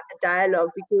critical dialogue,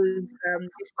 because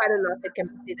there's quite a lot that can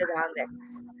be said around that.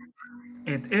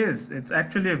 It is. It's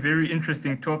actually a very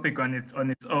interesting topic on its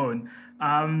own.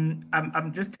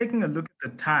 I'm just taking a look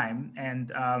at the time,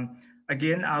 and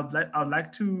again, I'd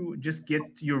like to just get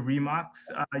your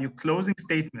remarks, your closing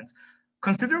statements.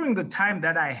 Considering the time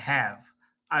that I have,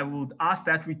 I would ask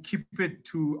that we keep it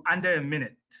to under a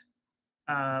minute.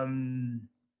 I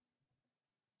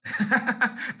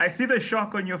see the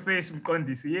shock on your face,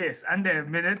 Mkondisi. Yes, under a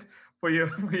minute for your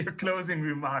closing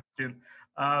remarks.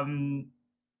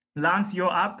 Lance,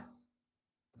 you're up.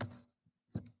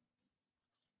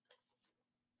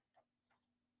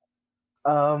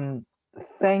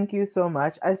 Thank you so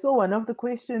much. I saw one of the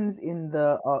questions in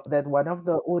the that one of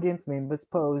the audience members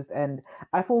posed, and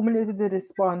I formulated the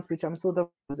response, which I'm sort of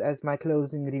as my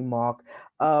closing remark.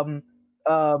 I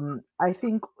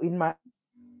think in my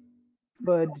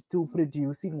to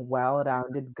producing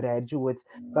well-rounded graduates,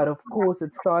 but of course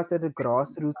it starts at a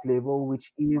grassroots level,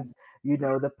 which is, you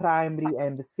know, the primary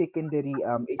and the secondary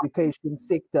education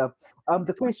sector.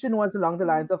 The question was along the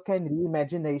lines of, can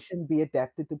reimagination be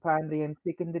adapted to primary and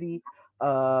secondary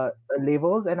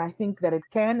levels? And I think that it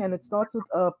can, and it starts with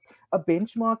a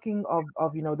benchmarking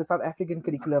of you know, the South African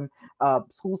curriculum,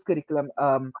 schools curriculum,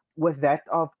 with that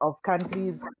of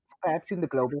countries perhaps in the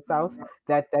global south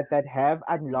that have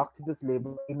unlocked this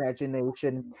level of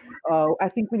imagination. I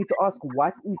think we need to ask,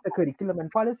 what is the curriculum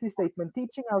and policy statement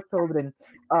teaching our children,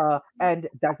 and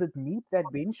does it meet that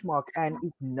benchmark? And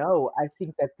if no, I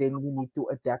think that then we need to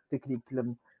adapt the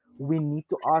curriculum. We need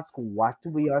to ask what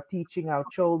we are teaching our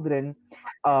children,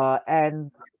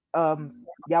 and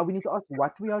yeah, we need to ask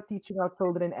what we are teaching our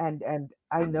children. And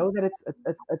I know that it's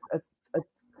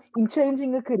in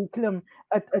changing a curriculum,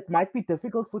 it might be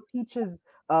difficult for teachers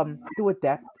to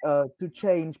adapt to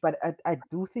change, but I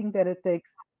do think that it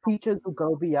takes teachers who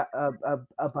go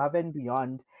above and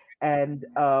beyond. And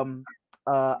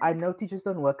I know teachers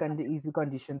don't work under easy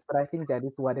conditions, but I think that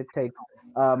is what it takes,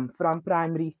 from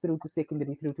primary through to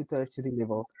secondary through to tertiary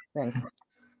level.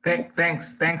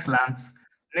 Thanks. Thanks, Lance.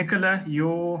 Nicola,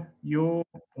 your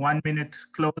 1 minute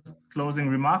closing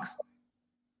remarks.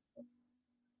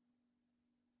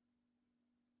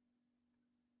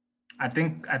 I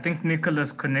think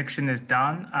Nicola's connection is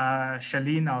down.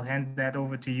 Charlene, I'll hand that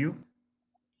over to you.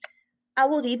 I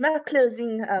will read my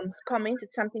closing comment.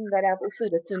 It's something that I've also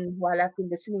written while I've been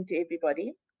listening to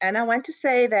everybody. And I want to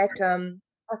say that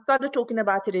I started talking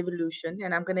about a revolution,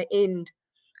 and I'm going to end.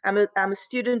 I'm a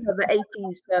student of the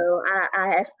 80s, so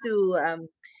I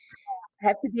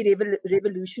have to be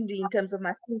revolutionary in terms of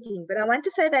my thinking. But I want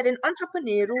to say that an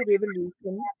entrepreneurial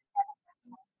revolution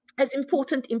has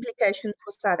important implications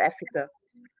for South Africa.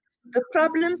 The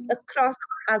problems across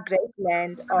our great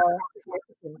land are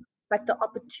significant, but the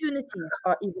opportunities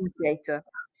are even greater.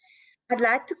 I'd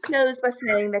like to close by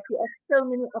saying that there are so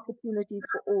many opportunities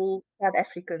for all South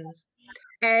Africans.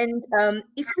 And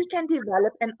if we can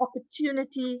develop an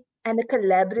opportunity and a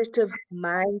collaborative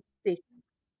mindset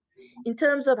in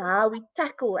terms of how we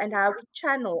tackle and how we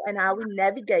channel and how we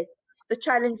navigate the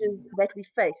challenges that we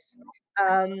face,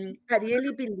 I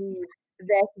really believe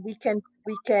that we can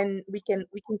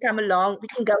come along, we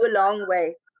can go a long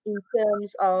way in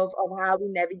terms of how we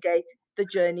navigate the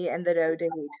journey and the road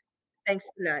ahead. Thanks,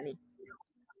 Tulani.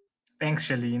 Thanks,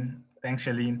 Charlene.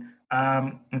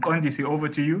 Nkondisi, over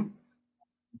to you.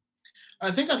 I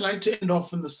think I'd like to end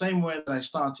off in the same way that I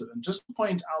started, and just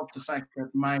point out the fact that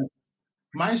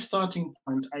my starting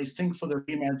point, I think, for the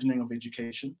reimagining of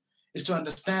education is to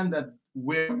understand that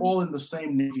we're all in the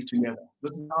same Navy together.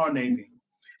 This is our Navy.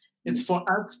 It's for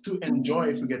us to enjoy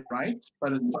if we get right,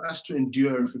 but it's for us to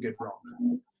endure if we get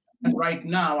wrong. And right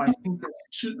now, I think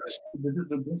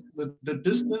the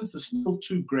distance is still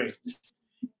too great,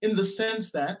 in the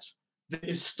sense that there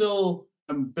is still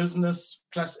business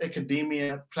plus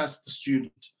academia plus the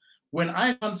student. When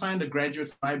I can't find a graduate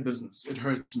for my business, it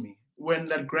hurts me. When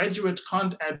that graduate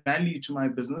can't add value to my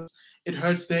business, it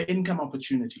hurts their income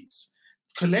opportunities.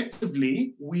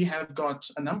 Collectively, we have got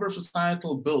a number of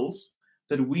societal bills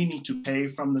that we need to pay,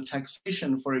 from the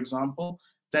taxation, for example,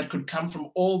 that could come from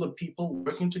all the people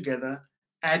working together,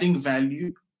 adding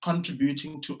value,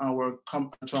 contributing to our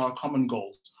common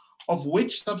goals, of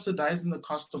which subsidizing the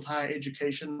cost of higher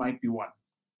education might be one.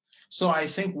 So I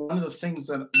think one of the things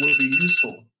that would be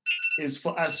useful is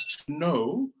for us to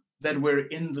know that we're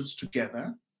in this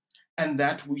together and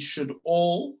that we should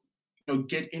all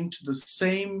get into the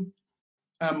same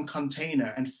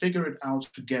container and figure it out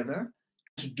together,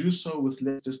 to do so with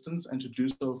less distance and to do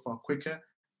so far quicker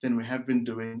than we have been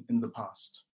doing in the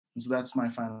past. And so that's my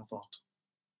final thought.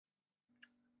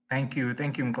 Thank you,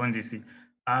 Mkondisi.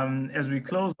 As we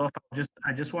close off,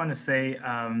 I just want to say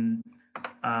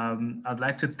I'd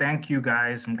like to thank you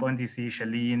guys, Mkondisi,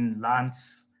 Charlene,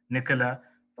 Lance, Nicola,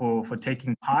 for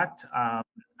taking part.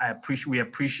 We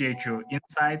appreciate your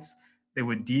insights. They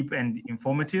were deep and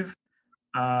informative.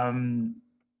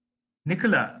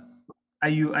 Nicola, are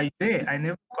you there? I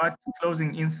never got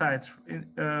closing insights,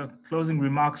 closing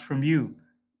remarks from you.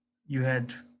 You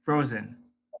had frozen.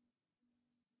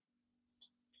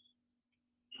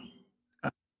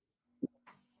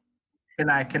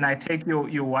 Can I take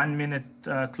your 1 minute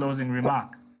closing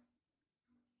remark?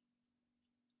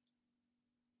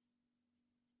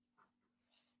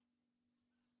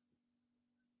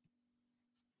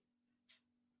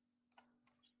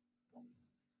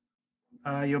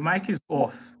 Your mic is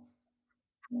off.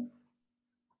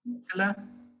 Nicola,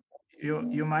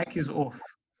 your mic is off.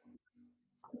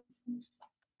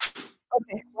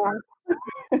 Okay, wow.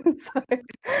 Sorry.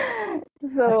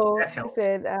 So I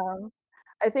said,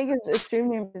 I think it's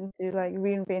extremely important to like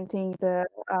reinventing the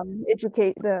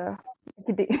educate the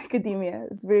academia.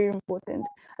 It's very important,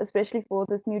 especially for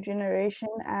this new generation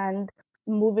and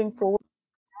moving forward.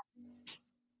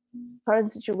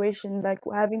 Current situation, like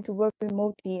having to work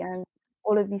remotely and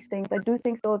all of these things. I do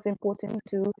think so it's important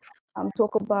to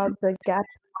talk about the gap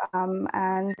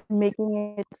and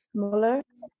making it smaller,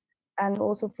 and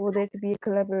also for there to be a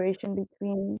collaboration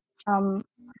between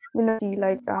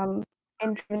like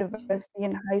entry university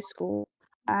and high school,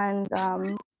 and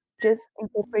just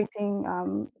incorporating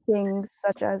things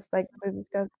such as like we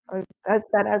discussed, or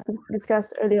that has been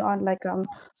discussed earlier on, like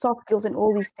soft skills and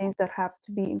all these things that have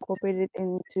to be incorporated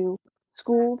into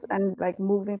schools and like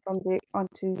moving from there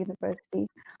onto university.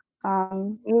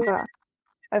 Yeah,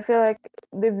 I feel like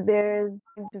if there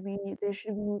should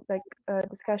be like a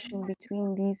discussion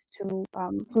between these two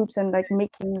groups, and like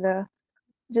making the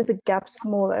gap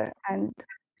smaller, and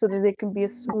so that there can be a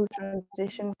smooth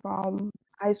transition from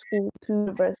high school to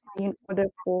university in order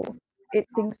for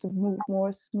things to move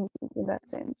more smoothly in that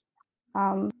sense.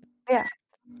 Yeah,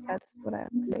 that's what I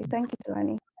have to say. Thank you,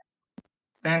 Tulani.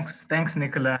 Thanks,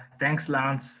 Nicola. Thanks,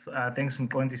 Lance. Thanks,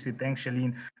 Mkondisi. Thanks,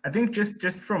 Charlene. I think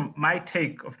just from my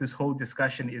take of this whole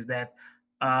discussion is that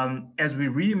as we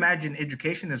reimagine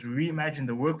education, as we reimagine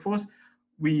the workforce,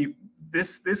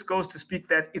 this goes to speak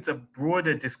that it's a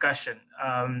broader discussion.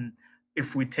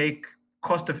 If we take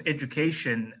cost of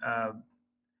education,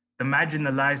 the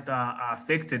marginalized are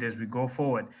affected as we go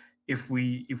forward. If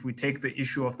we take the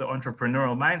issue of the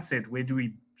entrepreneurial mindset, where do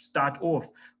we start off?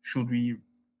 Should we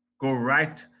go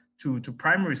right to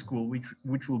primary school,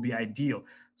 which will be ideal?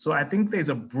 So I think there's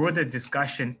a broader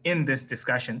discussion in this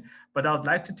discussion, but I would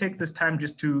like to take this time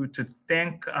just to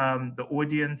thank the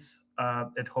audience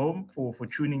at home for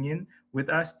tuning in with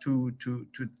us, to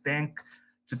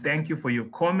thank you for your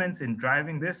comments in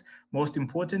driving this. Most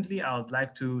importantly, I would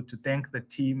like to thank the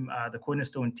team, the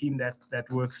Cornerstone team that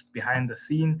works behind the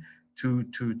scene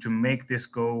to make this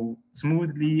go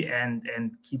smoothly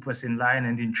and keep us in line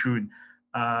and in tune.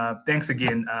 Thanks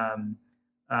again.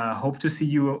 Hope to see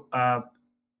you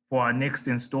for our next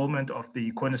installment of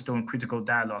the Cornerstone Critical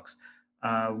Dialogues.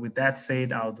 With that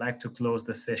said, I would like to close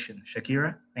the session.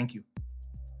 Shakira, thank you.